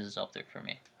Changes is up there for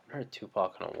me. I haven't heard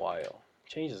Tupac in a while.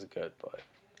 Change is good, but...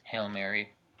 Hail Mary.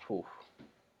 Ooh.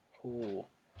 Ooh.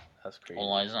 That's crazy.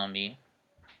 All Eyes on Me.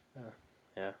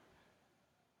 Yeah.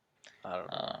 I don't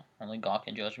know. Only God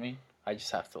Can Judge Me. I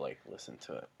just have to, like, listen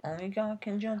to it. Only God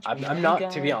Can Judge Me. I'm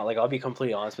not, to be honest, like, I'll be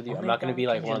completely honest with you. I'm not going to be,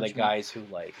 like, one of the guys who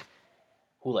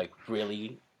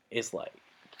really is, like,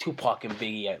 Tupac and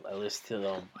Biggie, I listen to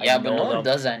them. Yeah, but no one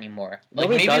does that anymore. Like,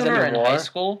 Nobody maybe does when we were anymore, in high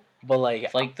school, but,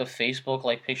 like the Facebook,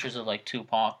 like, pictures of, like,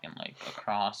 Tupac and, like, a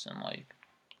cross and, like,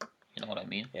 you know what I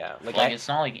mean? Yeah. Like it's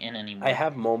not, like, in anymore. I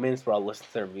have moments where I'll listen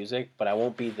to their music, but I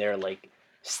won't be there, like,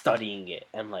 studying it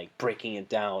and, like, breaking it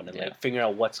down and, like, figuring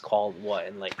out what's called what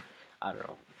and, like, I don't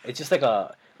know. It's just, like,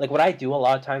 what I do a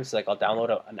lot of times is, like, I'll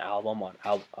download an album on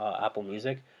Apple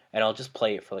Music, and I'll just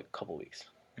play it for, like, a couple weeks.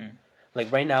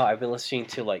 Like, right now, I've been listening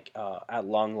to, like, At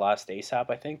Long Last ASAP,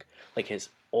 I think, like, his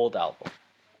old album.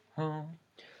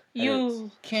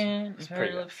 You can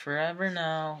live forever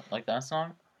now. Like that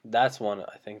song? That's one,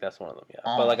 I think that's one of them, yeah.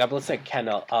 But, like, I've listened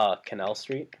to Canal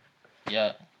Street.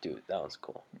 Yeah. Dude, that one's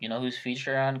cool. You know who's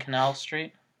featured on Canal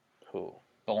Street? Who?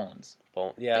 Bones.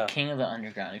 Yeah. The king of the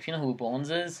underground. If you know who Bones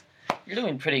is, you're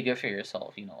doing pretty good for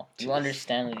yourself, you know. You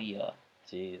understand the,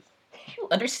 Jeez. You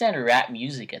understand rap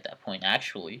music at that point,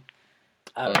 actually.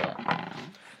 I don't know.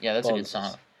 Yeah, that's Bones a good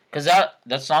song. Because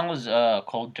that song was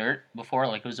called Dirt before,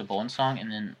 like, it was a Bones song,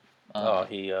 and then...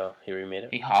 he remade it?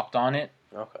 He hopped on it.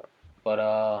 Okay.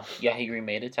 But, yeah, he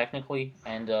remade it, technically,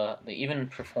 and they even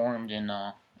performed in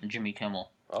Jimmy Kimmel.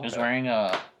 Okay. He was wearing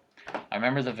I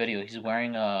remember the video, he's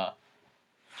wearing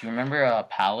do you remember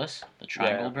Palace, the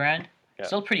Triangle brand? Yeah.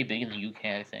 Still pretty big in the UK,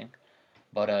 I think.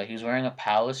 But he was wearing a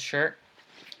Palace shirt,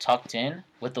 tucked in,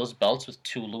 with those belts with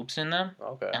 2 loops in them.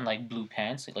 Okay. And, like, blue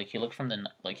pants. Like, he looked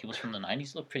he was from the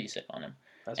 90s. He looked pretty sick on him.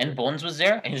 That's and Bones was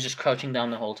there, and he was just crouching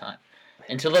down the whole time.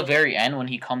 Until the very end, when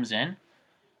he comes in.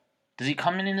 Does he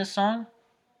come in this song?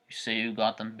 You say you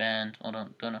got them banned. Hold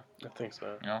on, gonna. I think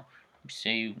so. You know? You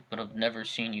say you, but I've never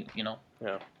seen you, you know?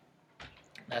 Yeah.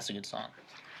 That's a good song.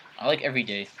 I like Every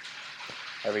Day.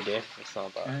 Every Day? It's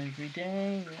not bad. Every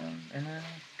day, and I'm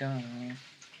done.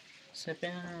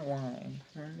 Sipping wine.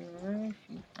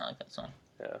 I like that song.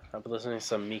 Yeah, I've been listening to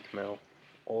some Meek Mill,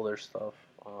 older stuff.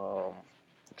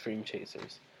 Dream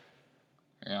Chasers.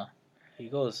 Yeah. He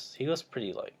goes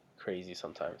pretty, like, crazy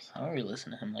sometimes. I don't really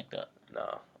listen to him like that.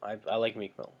 No, I like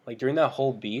Meek Mill. Like, during that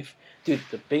whole beef, dude,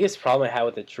 the biggest problem I had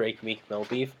with the Drake Meek Mill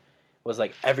beef was,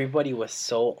 like, everybody was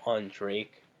so on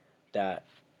Drake that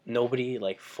nobody,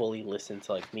 like, fully listened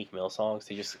to, like, Meek Mill songs.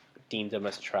 They just deemed them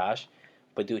as trash.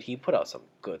 But, dude, he put out some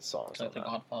good songs like The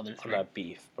Godfather 3. On that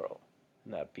beef, bro.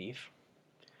 On that beef.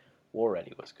 War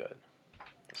Ready was good.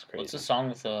 It's crazy. What's the song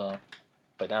with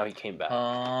But now he came back.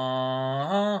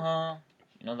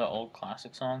 You know the old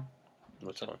classic song?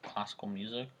 Which one? Like classical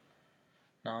music.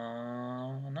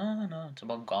 No, no, no. It's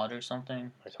about God or something. Are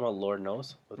you talking about Lord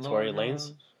Knows? With Tory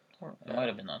Lanez? It might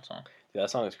have been that song. Dude, that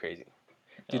song is crazy.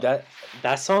 Dude,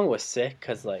 that song was sick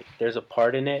because, like, there's a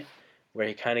part in it where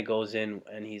he kind of goes in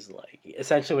and he's like,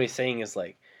 essentially what he's saying is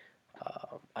like,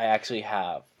 I actually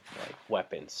have like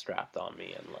weapons strapped on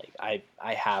me and like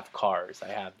I have cars, I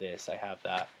have this, I have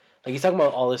that. Like he's talking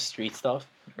about all this street stuff.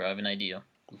 I have an idea.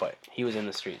 But he was in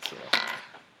the streets, you know.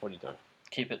 What are you doing?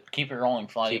 Keep it rolling,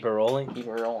 Fly. Keep it rolling? Keep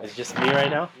it rolling. It's just me right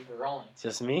now? Keep it rolling. It's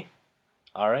just me?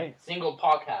 Alright. Single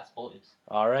podcast, boys.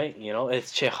 Alright, you know,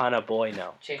 it's Chehana Boy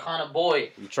now. Chehana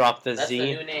Boy. Drop the That's Z. That's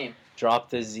the new name. Drop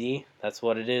the Z. That's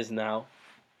what it is now.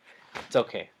 It's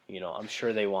okay. You know, I'm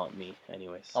sure they want me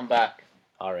anyways. I'm back.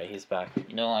 Alright, he's back.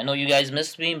 You know, I know you guys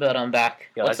missed me, but I'm back.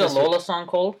 Yo, what's the Lola song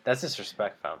called? That's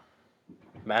disrespect, fam.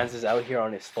 Mans is out here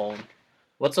on his phone.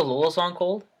 What's the Lola song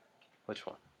called? Which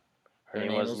one? Her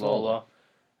name was Lola.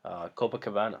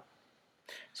 Copacabana.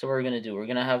 So what we're gonna do? We're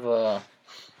gonna have a.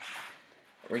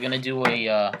 We're gonna do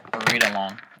a read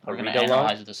along. We're gonna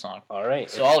analyze the song. All right.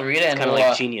 So I'll read it and kind of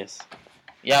like Genius.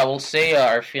 Yeah, we'll say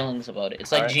our feelings about it.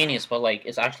 It's like Genius, but like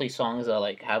it's actually songs that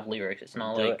like have lyrics. It's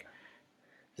not like.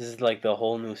 This is like the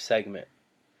whole new segment.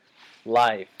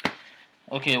 Live.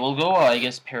 Okay, we'll go. I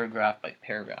guess paragraph by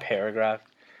paragraph. Paragraph.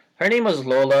 Her name was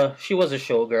Lola. She was a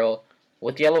showgirl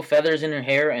with yellow feathers in her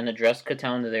hair and a dress cut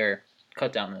down to there.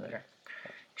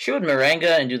 She would merengue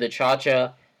and do the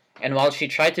cha-cha, and while she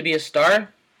tried to be a star,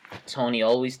 Tony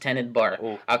always tended bar.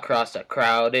 Ooh. Across a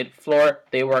crowded floor,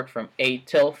 they worked from 8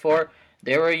 till 4.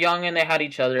 They were young and they had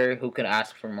each other. Who could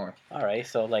ask for more? All right,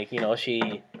 so like, you know,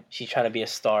 she trying to be a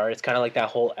star. It's kind of like that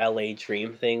whole LA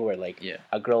dream thing where like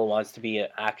a girl wants to be an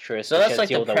actress. So that's like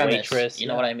the with premise. A waitress. You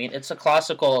know what I mean? It's a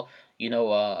classical,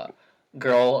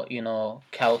 girl,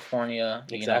 California,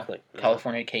 exactly.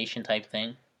 Californication type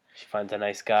thing. She finds a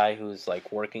nice guy who's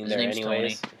like working there anyways.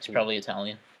 Tony. He's probably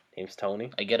Italian. Name's Tony.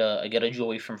 I get a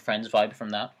Joey from Friends vibe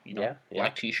from that. Yeah.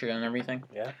 Black T-shirt and everything.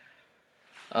 Yeah.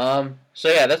 So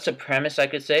yeah, that's the premise, I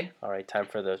could say. All right, time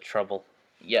for the trouble.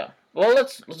 Yeah. Well,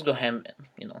 let's go ham,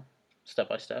 step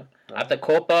by step. At the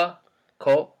Copacabana.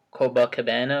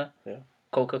 Yeah.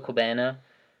 Copacabana,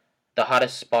 the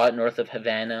hottest spot north of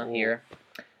Havana. Ooh. Here.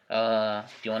 Do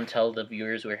you want to tell the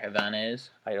viewers where Havana is?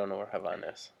 I don't know where Havana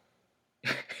is.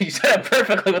 You said it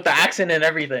perfectly with the accent and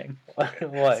everything.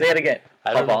 What? Say it again.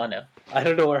 Havana. I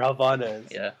don't know where Havana is.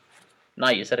 Yeah. No,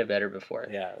 you said it better before.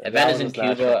 Yeah. Havana's in Cuba.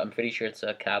 Natural. I'm pretty sure it's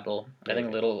a capital. Maybe. I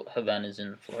think Little Havana's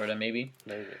in Florida, maybe.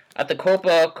 Maybe. At the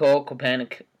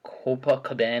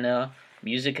Copacabana,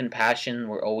 music and passion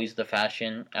were always the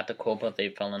fashion. At the Copa, they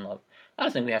fell in love. I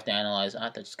don't think we have to analyze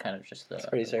that. That's kind of just the. It's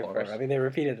pretty straightforward. I mean, they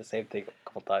repeated the same thing a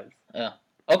couple times. Yeah.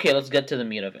 Okay, let's get to the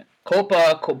meat of it.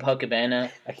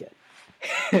 Copacabana. Okay.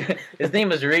 His name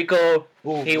was Rico.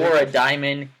 Ooh, he wore a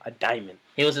diamond. A diamond.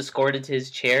 He was escorted to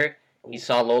his chair. He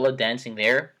saw Lola dancing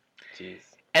there. Jeez.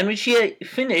 And when she had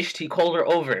finished, he called her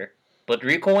over. But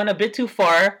Rico went a bit too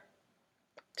far.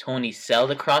 Tony sailed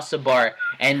across the bar,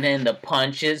 and then the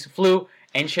punches flew,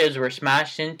 and chairs were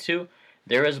smashed into.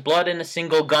 There was blood in a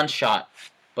single gunshot.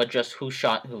 But just who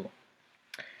shot who?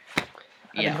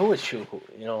 I mean, who would shoot who?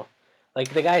 You know,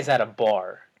 like the guy's at a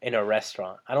bar in a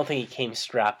restaurant. I don't think he came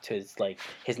strapped to his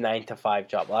 9-to-5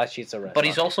 job. Well, actually, it's a restaurant. But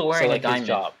he's also wearing a diamond. His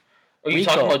job. Are you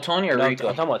talking about Tony or Rico?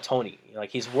 I'm talking about Tony.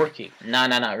 Like, he's working. Nah.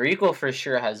 Rico for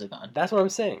sure has a gun. That's what I'm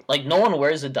saying. Like, no one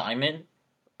wears a diamond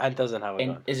and doesn't have a gun.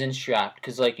 And isn't strapped.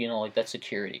 Because, that's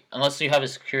security. Unless you have a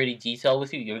security detail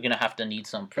with you, you're going to have to need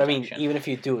some protection. I mean, even if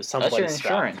you do, somebody's that's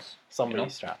your insurance. Strapped.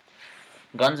 Somebody's strapped.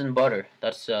 Guns and butter.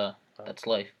 That's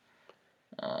life.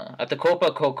 At the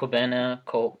Copacabana,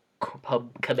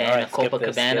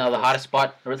 the hottest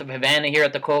spot north of Havana, here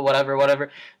at the whatever.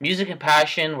 Music and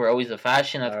passion were always the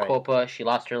fashion. At the Copa, she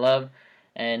lost her love,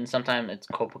 and sometimes it's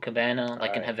Copacabana,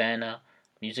 like in Havana.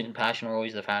 Music and passion were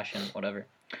always the fashion, whatever.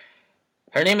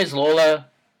 Her name is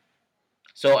Lola.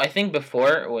 So I think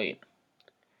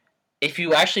if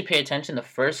you actually pay attention, the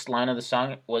first line of the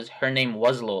song was her name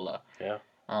was Lola. Yeah.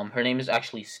 Her name is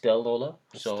actually still Lola,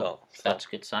 so that's a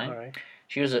good sign. All right.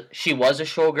 She was a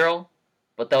showgirl.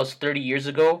 But that was 30 years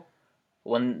ago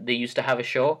when they used to have a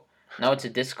show. Now it's a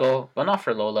disco, but not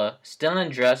for Lola. Still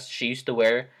in dress, she used to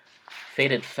wear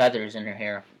faded feathers in her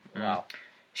hair. Wow.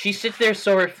 She sits there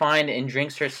so refined and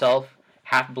drinks herself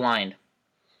half blind.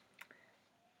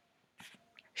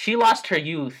 She lost her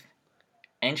youth,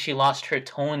 and she lost her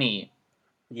Tony.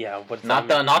 Yeah, but not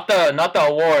the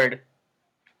award,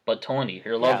 but Tony,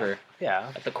 her lover.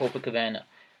 Yeah. At the Copacabana.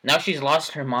 Now she's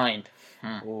lost her mind.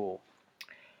 Ooh.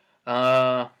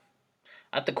 At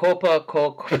the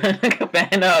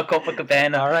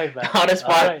Copacabana. All right, man. Hottest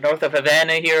spot north of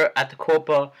Havana here at the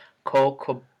Copa.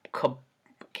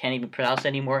 Can't even pronounce it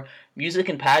anymore. Music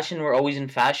and passion were always in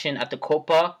fashion. At the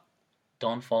Copa,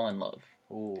 don't fall in love.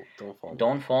 Ooh,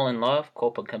 don't fall in love.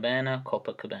 Copacabana.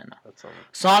 That's all.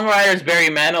 Songwriters Barry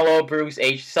Manilow, Bruce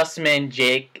H. Sussman,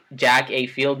 Jack A.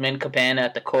 Fieldman, Cabana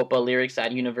at the Copa. Lyrics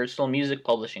at Universal Music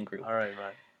Publishing Group. All right,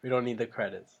 man. We don't need the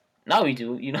credits. No, we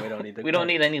do. We don't need we don't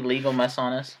need any legal mess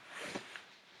on us.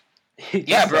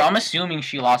 Yeah, bro. I'm assuming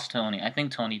she lost Tony. I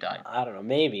think Tony died. I don't know.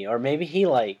 Maybe, or maybe he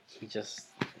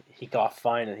got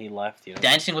fined and he left. You know.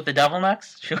 Dancing with the Devil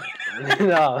next?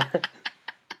 No.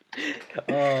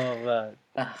 Oh man.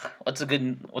 What's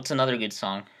another good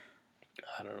song?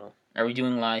 I don't know. Are we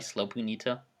doing La Isla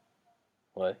Bonita?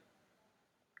 What?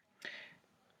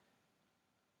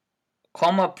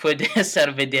 Como puede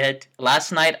ser vedette?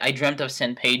 Last night I dreamt of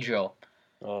San Pedro.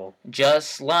 Oh.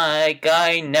 Just like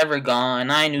I never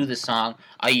gone, I knew the song.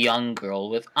 A young girl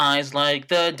with eyes like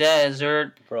the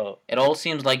desert. Bro. It all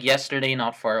seems like yesterday,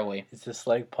 not far away. Is this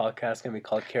podcast gonna be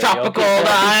called karaoke? Tropical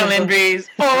island breeze,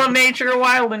 full of nature,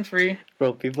 wild and free.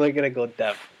 Bro, people are gonna go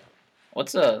deaf. We're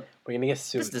gonna get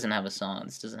sued. This doesn't have a song.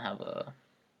 This doesn't have a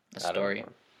story.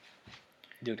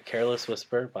 Dude, Careless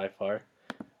Whisper, by far,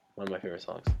 one of my favorite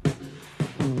songs.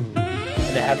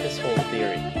 And I have this whole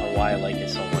theory on why I like it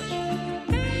so much.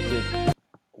 Dude,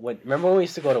 remember when we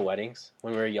used to go to weddings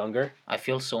when we were younger? I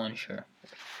feel so unsure.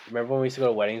 remember when we used to go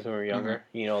to weddings when we were younger?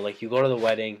 You know, like you go to the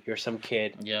wedding, you're some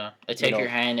kid. Yeah. They take your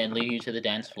hand and lead you to the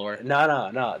dance floor.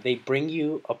 No. They bring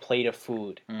you a plate of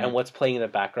food, and what's playing in the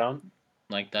background?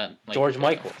 Like that. Like George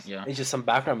Michael. Yeah. It's just some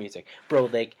background music, bro.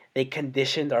 They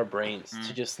conditioned our brains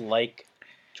to just like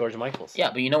George Michael's.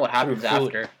 Yeah, but you know what happens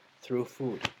after? Through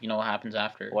food. You know what happens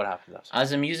after? What happens after? As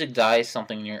the music dies,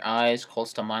 something in your eyes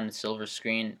calls to mind the silver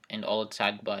screen and all its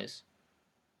sad goodbyes.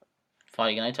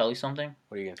 Fadi, can I tell you something?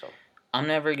 What are you gonna tell me? I'm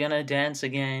never gonna dance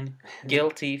again.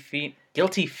 Guilty feet.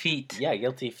 Guilty feet. Yeah,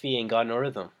 guilty feet ain't got no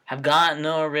rhythm. Have got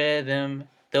no rhythm,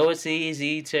 though it's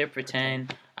easy to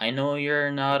pretend. I know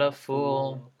you're not a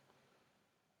fool.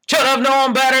 Should have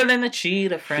known better than to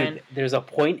cheat a friend. Dude, there's a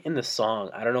point in the song.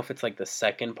 I don't know if it's like the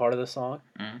second part of the song,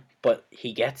 but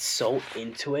he gets so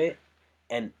into it,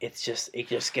 and it just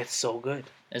gets so good.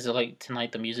 Is it like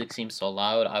tonight the music seems so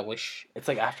loud? I wish it's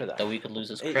like after that we could lose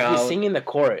this crowd. He's singing the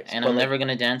chorus, and I'm never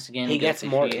gonna dance again. He gets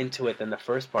more into it than the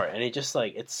first part, and it just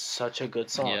like it's such a good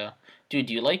song. Yeah, dude,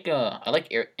 do you like? I like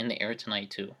In the Air Tonight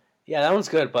too. Yeah, that one's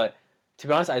good, but to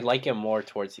be honest, I like it more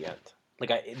towards the end.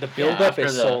 Like the build up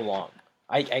is so long.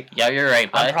 Yeah, you're right.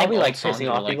 But I'm probably like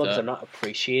pissing off people because I'm not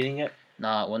appreciating it.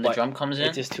 Nah, when the drum comes in,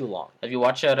 it's just too long. Have you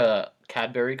watched that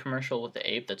Cadbury commercial with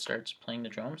the ape that starts playing the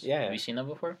drums? Yeah. Have you seen that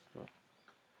before? No.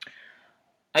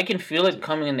 I can feel it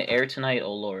coming in the air tonight,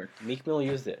 oh Lord. Meek Mill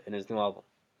used it in his new album.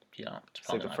 Yeah, it's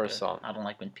like the first song. I don't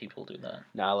like when people do that.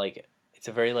 Nah, I like it. It's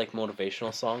a very like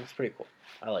motivational song. It's pretty cool.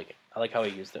 I like it. I like how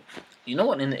he used it. You know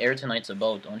what In the Air Tonight's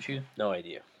about, don't you? No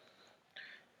idea.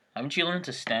 Haven't you learned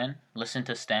to Stan? Listen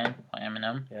to Stan by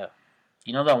Eminem? Yeah.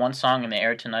 You know that one song In the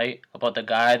Air Tonight about the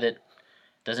guy that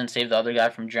doesn't save the other guy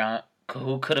from drowning,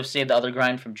 who could have saved the other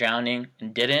guy from drowning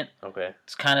and didn't? Okay.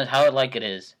 It's kind of how it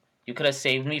is. You could have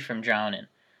saved me from drowning.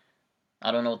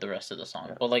 I don't know what the rest of the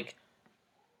song, but like,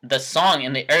 the song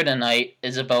In the Air Tonight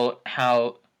is about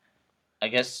how, I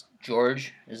guess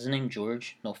George, is his name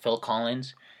George? No, Phil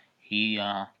Collins. His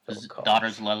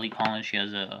daughter's Lily Collins. She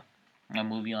has a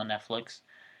movie on Netflix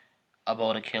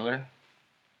about a killer.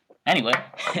 Anyway,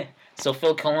 so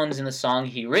Phil Collins in the song,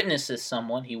 he witnesses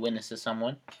someone killing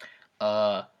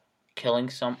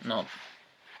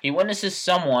he witnesses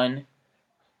someone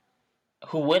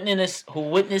who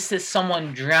witnesses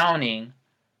someone drowning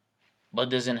but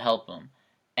doesn't help him.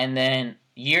 And then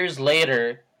years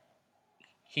later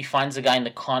he finds a guy in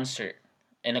a concert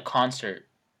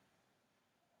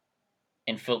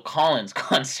in Phil Collins'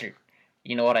 concert.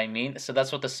 You know what I mean? So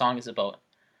that's what the song is about.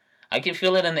 I can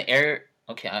feel it in the air.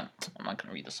 Okay, I'm not going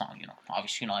to read the song,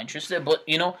 Obviously you're not interested, but,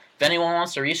 if anyone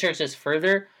wants to research this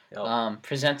further,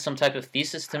 present some type of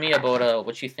thesis to me about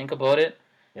what you think about it,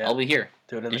 I'll be here.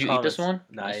 Did you eat this one?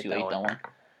 Nah, I ate that one.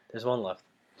 There's one left.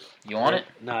 You want it?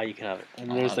 Nah, you can have it. And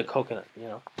there's the coconut,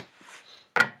 I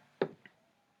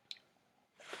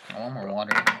want more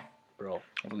water. Bro.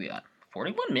 What do we got?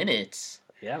 41 minutes.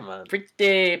 Yeah, man. Pretty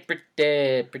good.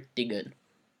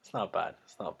 It's not bad.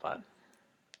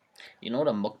 You know what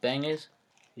a mukbang is?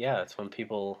 Yeah, it's when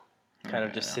people kind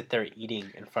of just sit there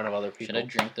eating in front of other people. Should I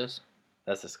drink this?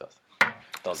 That's disgusting.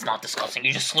 It's not disgusting.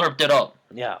 You just slurped it up.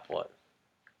 Yeah, what?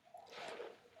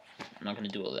 I'm not gonna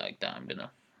do it like that. I'm gonna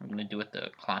do it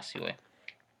the classy way.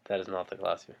 That is not the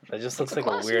classy way. That just looks like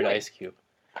a weird ice cube.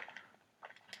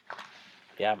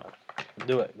 Yeah, man.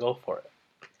 Do it. Go for it.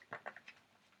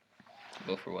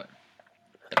 Go for what?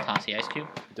 The classy ice cube?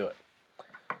 Do it.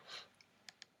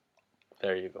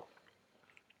 There you go.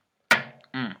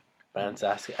 Man's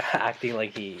acting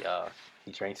like he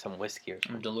drank some whiskey or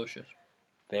something. Delicious.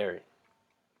 Very.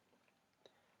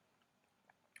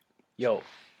 Yo,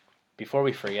 before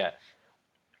we forget,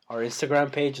 our Instagram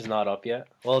page is not up yet.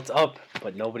 Well, it's up,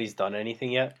 but nobody's done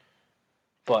anything yet.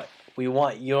 But we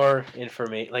want your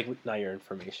information, not your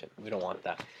information. We don't want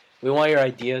that. We want your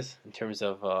ideas in terms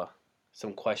of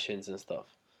some questions and stuff.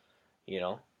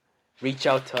 Reach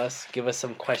out to us. Give us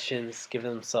some questions. Give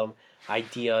them some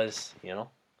ideas.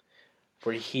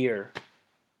 We're here,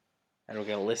 and we're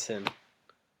gonna listen.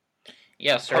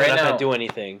 Yeah. So we're right not now, gonna do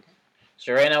anything.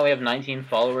 So right now we have 19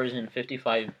 followers and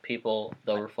 55 people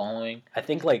that we're following. I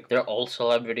think they're all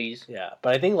celebrities. Yeah,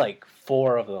 but I think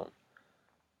 4 of them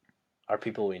are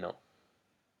people we know.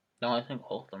 No, I think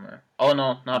all of them are. Oh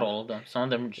no, not all of them. Some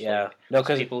of them are just no,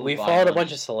 because we followed a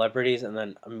bunch of celebrities, and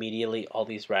then immediately all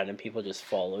these random people just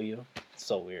follow you. It's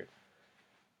so weird.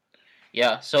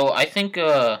 Yeah, so I think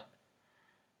I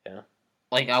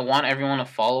want everyone to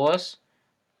follow us.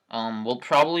 We'll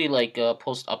probably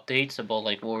post updates about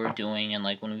what we're doing and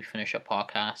when we finish a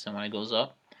podcast and when it goes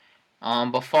up.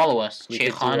 But follow us. We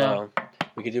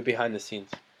could do behind the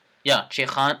scenes. Yeah,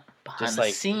 behind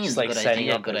the scenes.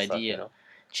 Good idea.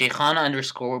 Cheikhana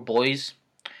 _boys.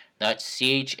 That's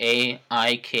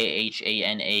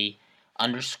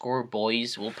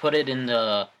CHAIKHANA_boys. We'll put it in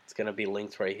the. It's gonna be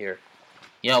linked right here.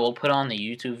 Yeah, we'll put it on the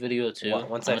YouTube video too.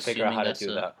 Once I figure out how to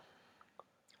do that.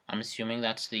 I'm assuming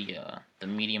that's the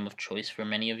medium of choice for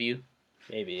many of you.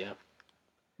 Maybe, yeah.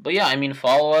 But yeah, I mean,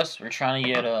 follow us. We're trying to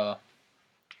get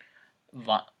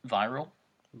viral.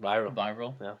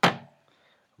 Viral. Yeah.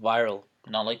 Viral.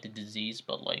 Not like the disease,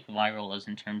 but like viral as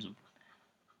in terms of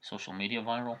social media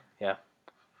viral. Yeah.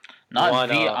 Not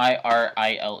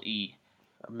VIRILE.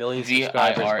 1 million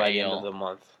subscribers by the end of the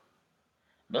month.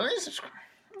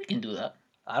 We can do that.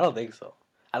 I don't think so.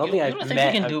 I don't think we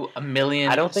can do 1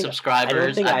 million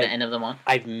subscribers at the end of the month?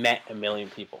 I've met 1 million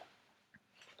people.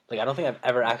 Like, I don't think I've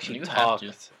ever actually talked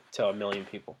to 1 million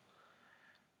people.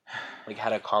 Like,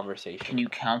 had a conversation. Can you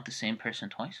count the same person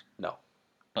twice? No.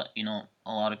 But, you know,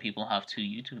 a lot of people have two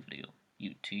YouTube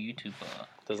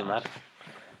Doesn't matter.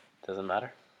 Doesn't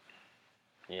matter.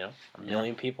 You know? 1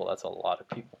 million people, that's a lot of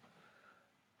people.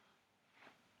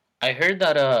 I heard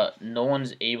that no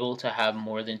one's able to have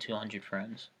more than 200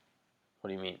 friends. What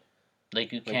do you mean?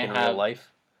 Like, you can't in have... real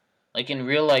life? Like, in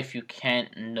real life, you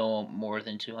can't know more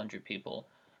than 200 people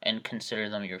and consider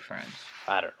them your friends.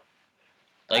 I don't know.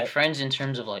 Like, friends in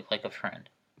terms of, like a friend.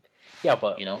 Yeah,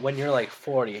 but you know? When you're, like,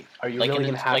 40, are you really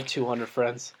going to have 200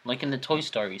 friends? Like in the Toy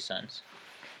Story sense.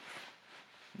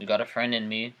 You got a friend in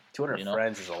me. 200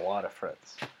 friends is a lot of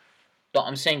friends. No,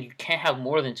 I'm saying you can't have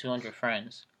more than 200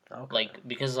 friends. Okay. Like,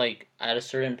 because, like, at a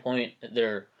certain point,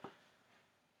 they're...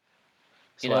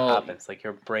 So what happens? Like,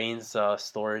 your brain's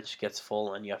storage gets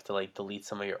full and you have to, like, delete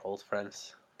some of your old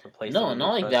friends? Replace them with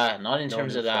not like friends? that. Not in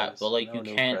terms of that. But, like, you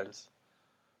can't... Friends.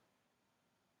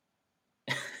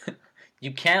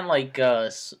 You can't, like,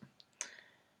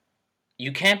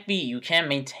 you can't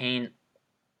maintain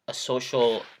a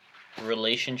social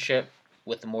relationship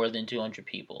with more than 200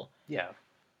 people. Yeah.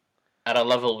 At a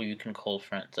level where you can call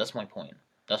friends. That's my point.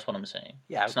 That's what I'm saying.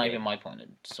 Yeah. It's not even my point.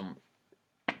 It's some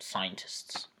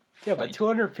scientists. Yeah, but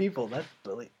 200 people, that's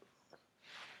really...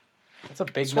 That's a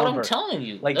big That's number. What I'm telling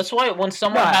you. Like, that's why when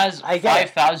someone has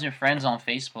 5,000 friends on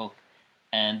Facebook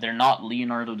and they're not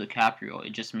Leonardo DiCaprio,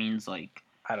 it just means, like...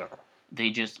 I don't know. They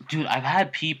just... Dude, I've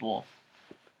had people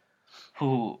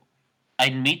who...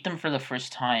 I'd meet them for the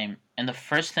first time, and the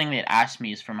first thing they'd ask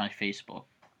me is for my Facebook.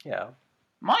 Yeah.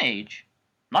 My age.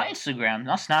 Not Instagram,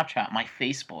 not Snapchat, my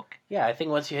Facebook. Yeah, I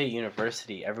think once you hit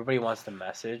university, everybody wants to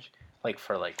message... Like,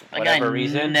 for, like, whatever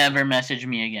reason. Never messaged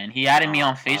me again. He added me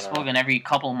on Facebook, and every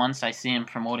couple months I see him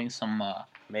promoting some,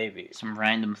 maybe. Some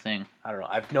random thing. I don't know.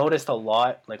 I've noticed a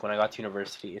lot, like, when I got to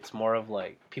university, it's more of,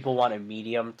 like, people want a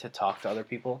medium to talk to other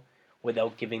people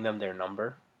without giving them their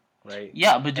number, right?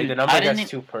 Yeah, but dude, the number gets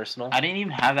too personal. I didn't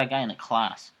even have that guy in a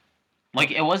class.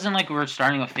 Like, it wasn't like we were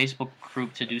starting a Facebook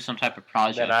group to do some type of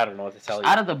project. Then I don't know what to tell you.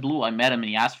 Out of the blue, I met him, and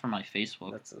he asked for my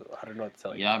Facebook. I don't know what to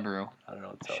tell you. Yeah, bro. I don't know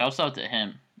what to tell you. Shouts out to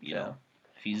him, you know.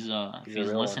 If he's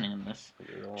listening to this.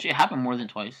 Shit, it happened more than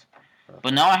twice.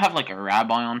 But now I have, like, a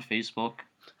rabbi on Facebook.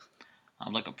 I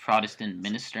have, like, a Protestant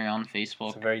minister on Facebook.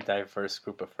 It's a very diverse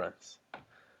group of friends.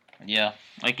 Yeah.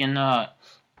 Like, in my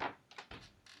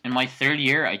third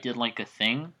year, I did, like, a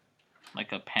thing.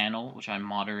 Like, a panel, which I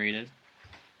moderated.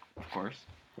 Of course.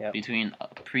 Yep. Between a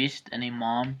priest and a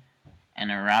imam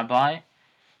and a rabbi.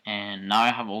 And now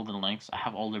I have all the links. I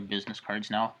have all their business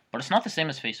cards now. But it's not the same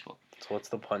as Facebook. So what's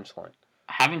the punchline?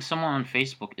 Having someone on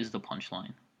Facebook is the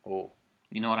punchline. Oh.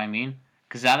 You know what I mean?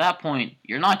 Because at that point,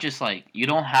 you're not just like, you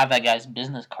don't have that guy's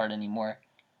business card anymore.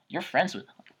 You're friends with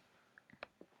him.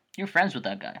 You're friends with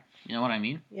that guy. You know what I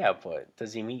mean? Yeah, but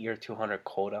does he meet your 200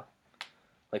 quota?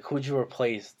 Like, who'd you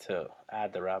replace to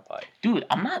add the rabbi? Dude,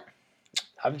 I'm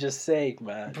just saying,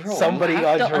 man. Bro, somebody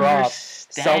got dropped.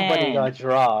 Understand. Somebody got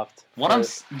dropped. Do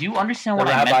you understand what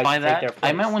I meant by that?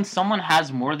 I meant when someone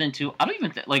has more than two. I don't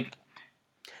even like.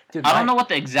 Dude, I don't know what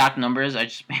the exact number is. I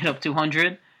just made up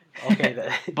 200.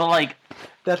 Okay. But like,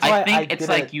 that's why I think it's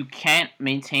like you can't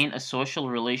maintain a social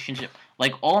relationship.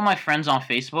 Like all of my friends on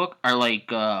Facebook are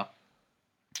like, I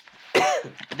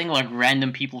think like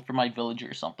random people from my village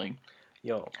or something.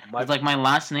 Yo, it's like my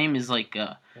last name is like,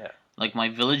 like my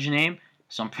village name.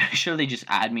 So I'm pretty sure they just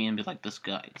add me and be like, this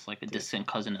guy. It's like a distant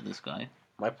cousin of this guy.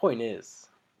 My point is,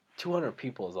 200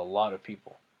 people is a lot of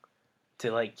people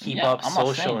to like keep up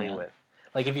socially with.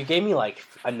 Like if you gave me like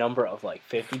a number of like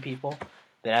 50 people,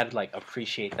 then I'd like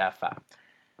appreciate that fact.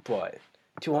 But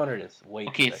 200 is way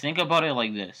too big. Think about it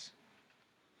like this.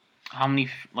 How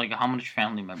much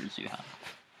family members do you have?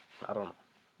 I don't know.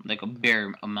 Like a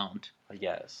bare amount. I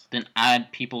guess. Then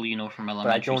add people you know from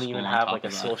elementary school. But I don't even have like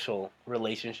a social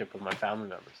relationship with my family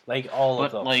members. Like all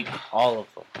of them. Like all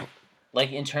of them.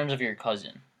 Like in terms of your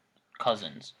cousin.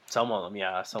 cousins? Some of them,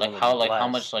 yeah. Some Like of them how? Like how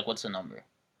less. much? Like what's the number?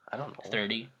 I don't know.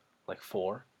 30. Like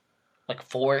 4. Like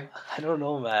 4. I don't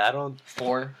know, man.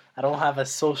 4. I don't have a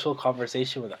social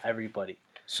conversation with everybody.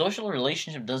 Social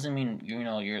relationship doesn't mean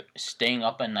you're staying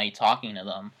up at night talking to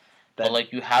them. That, but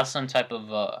like you have some type of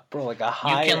bro, like a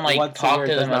high. you can like talk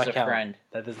to them as a friend.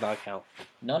 That does not count.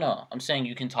 No. I'm saying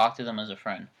you can talk to them as a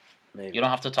friend. Maybe. You don't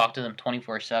have to talk to them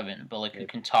 24/7, but like you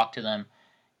can talk to them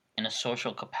in a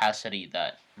social capacity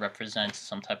that represents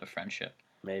some type of friendship.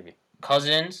 Maybe.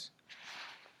 Cousins.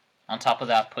 On top of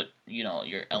that, put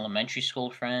your elementary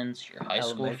school friends, your high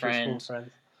school friends.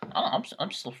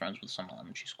 I'm still friends with some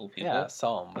elementary school people. Yeah,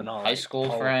 some, but not high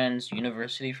school friends,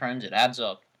 university friends. It adds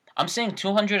up. I'm saying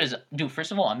 200 is... Dude,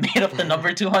 first of all, I made up the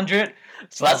number 200,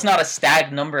 so that's not a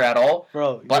stag number at all.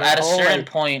 Bro, but at a certain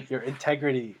point... Your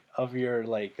integrity of your,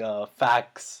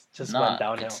 facts just went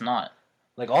downhill. It's not.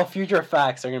 Like, all future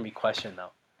facts are going to be questioned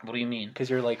now. What do you mean? Because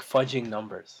you're, fudging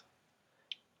numbers.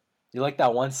 You're like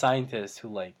that one scientist who,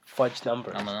 fudged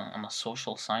numbers. I'm a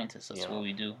social scientist. That's what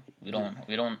we do. We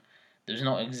don't... There's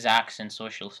no exacts in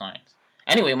social science.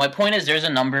 Anyway, my point is there's a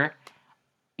number...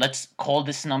 Let's call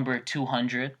this number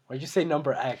 200. Why'd you say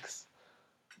number X?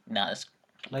 Nah, it's...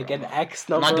 an X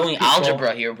number. I'm not doing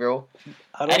algebra here, bro.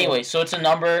 Anyway, so it's a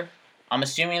number. I'm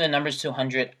assuming the number's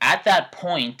 200. At that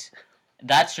point,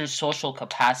 that's your social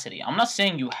capacity. I'm not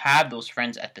saying you have those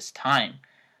friends at this time.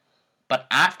 But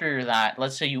after that,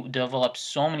 let's say you develop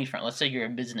so many friends. Let's say you're a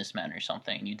businessman or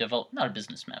something. You develop... Not a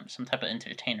businessman, but some type of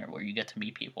entertainer where you get to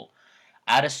meet people.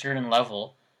 At a certain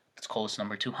level, let's call this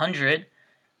number 200...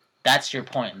 That's your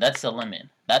point. That's the limit.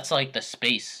 That's like the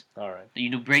space. All right.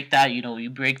 You break that. You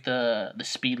break the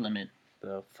speed limit.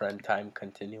 The friend time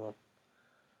continuum.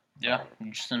 Yeah,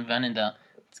 you just invented that.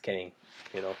 It's getting,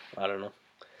 I don't know.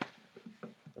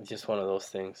 It's just one of those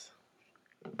things.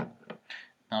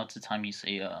 Now it's the time you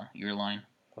say your line.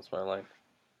 What's my line?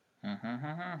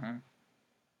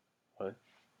 What?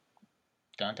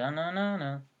 Dun dun dun dun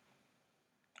dun.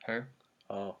 Her.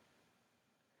 Oh.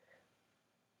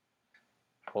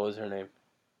 What was her name?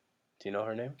 Do you know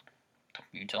her name?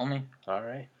 You tell me. All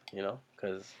right,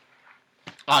 because...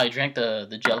 I drank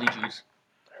the jelly juice.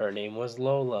 Her name was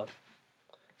Lola.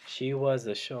 She was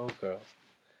a showgirl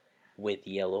with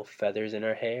yellow feathers in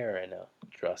her hair and a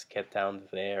dress kept down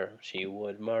there. She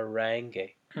would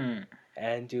merengue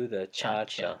and do the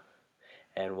cha-cha.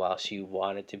 And while she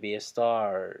wanted to be a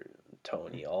star,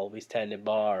 Tony always tended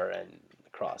bar and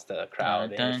crossed the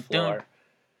crowd and floor.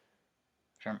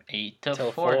 From 8 to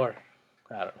till 4.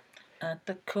 I don't know. At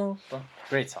the Copa.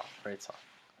 Great song.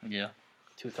 Yeah.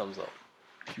 2 thumbs up.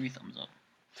 3 thumbs up.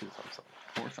 2 thumbs up.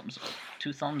 4 thumbs up.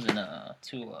 2 thumbs and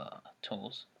 2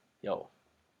 toes. Yo.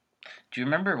 Do you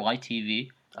remember YTV?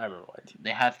 I remember YTV.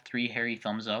 They had 3 hairy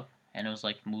thumbs up, and it was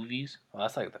like movies. Well,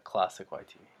 that's like the classic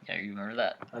YTV. Yeah, you remember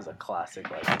that? That was a classic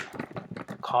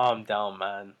YTV. Calm down,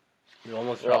 man. You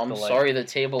almost dropped the light. Sorry the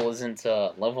table isn't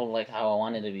level like how I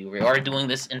wanted to be. We are doing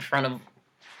this in front of...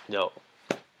 Yo.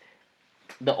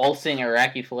 The Ulsing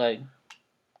Iraqi flag.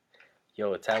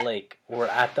 Yo, it's at we're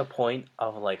at the point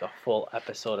of a full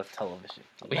episode of television.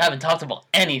 We haven't talked about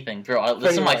anything, bro.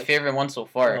 This is my favorite one so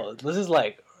far. No, this is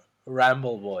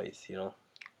Ramble Boys,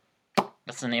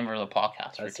 That's the name of the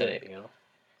podcast for today.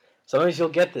 Sometimes you'll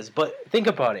get this, but think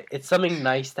about it. It's something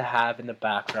nice to have in the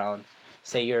background.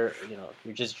 Say you're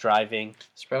just driving.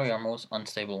 It's probably our most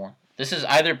unstable one. This is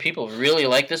either people really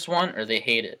like this one or they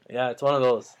hate it. Yeah, it's one of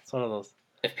those.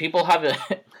 If people have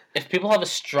a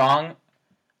strong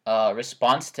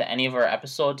response to any of our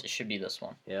episodes, it should be this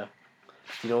one. Yeah.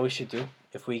 You know what we should do?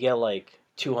 If we get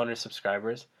 200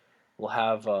 subscribers, we'll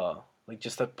have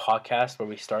just a podcast where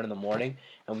we start in the morning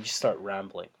and we just start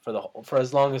rambling for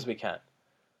as long as we can.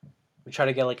 We try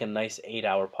to get a nice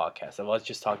 8-hour podcast of us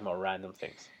just talking about random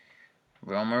things.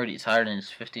 Bro, I'm already tired and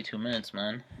it's 52 minutes,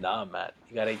 man. Nah, man.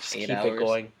 You gotta just keep it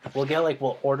going. We'll get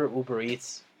we'll order Uber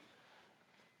Eats.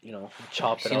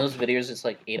 Chop it up. Seen those videos? It's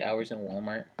 8 hours in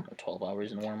Walmart or 12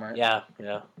 hours in Walmart. Yeah.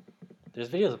 There's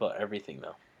videos about everything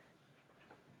now.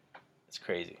 It's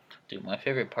crazy. Dude, my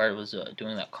favorite part was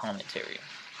doing that commentary.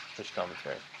 Which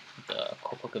commentary? The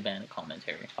Copacabana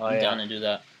commentary. Oh, I'm down to do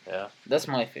that. Yeah. That's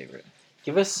my favorite.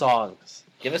 Give us songs.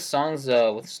 Give us songs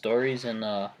with stories and...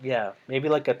 Yeah, maybe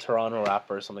a Toronto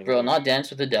rapper or something. Bro, not Dance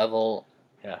with the Devil.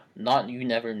 Yeah. Not You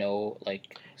Never Know.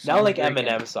 Now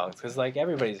Eminem songs, because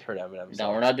everybody's heard Eminem songs. No,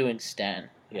 we're not doing Stan.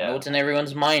 Yeah. I know it's in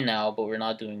everyone's mind now, but we're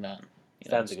not doing that.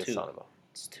 Stan's a good song, though.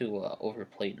 It's too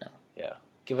overplayed now. Yeah.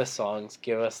 Give us songs.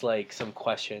 Give us, some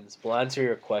questions. We'll answer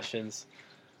your questions.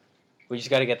 We just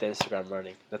got to get the Instagram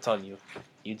running. That's on you.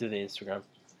 You do the Instagram.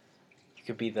 You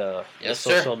could be the Yes,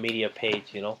 social sir. media page,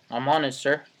 you know? I'm on it,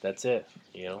 sir. That's it,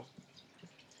 you know?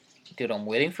 Dude, I'm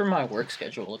waiting for my work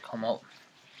schedule to come out.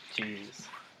 Jeez.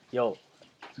 Yo,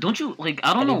 Don't you, like,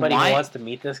 I don't know anybody why. who wants to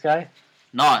meet this guy?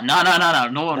 No, No.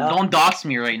 don't dox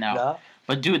me right now. No.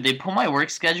 But dude, they put my work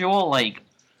schedule like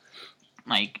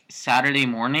Saturday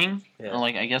morning, Yeah. or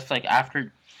like I guess like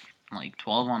after like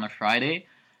 12 on a Friday,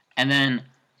 and then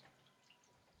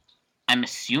I'm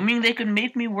assuming they could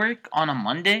make me work on a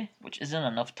Monday, which isn't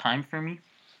enough time for me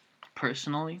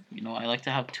personally. You know, I like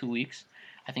to have 2 weeks.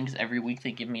 I think it's every week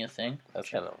they give me a thing. That's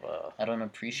kind of, I don't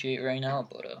appreciate right now,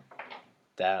 but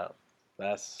damn.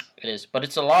 That's... it is. But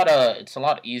it's a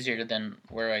lot easier than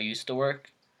where I used to work.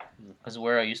 Because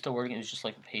where I used to work, it was just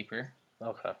like a paper.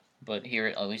 Okay. But here,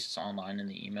 at least it's online and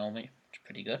they email me. Which is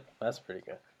pretty good. That's pretty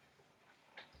good.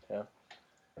 Yeah.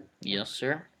 Yes,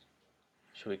 sir.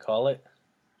 Should we call it?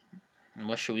 And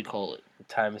what should we call it? The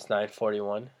time is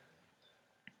 9:41.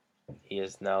 He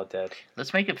is now dead.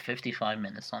 Let's make it 55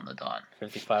 minutes on the dot.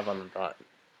 55 on the dot.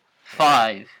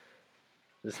 5.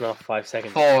 It's not 5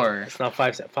 seconds. 4. It's not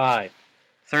 5 seconds. 5,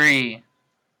 3.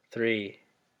 3,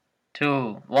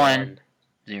 2. 1.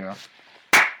 0.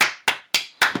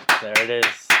 There it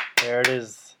is. There it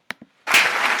is.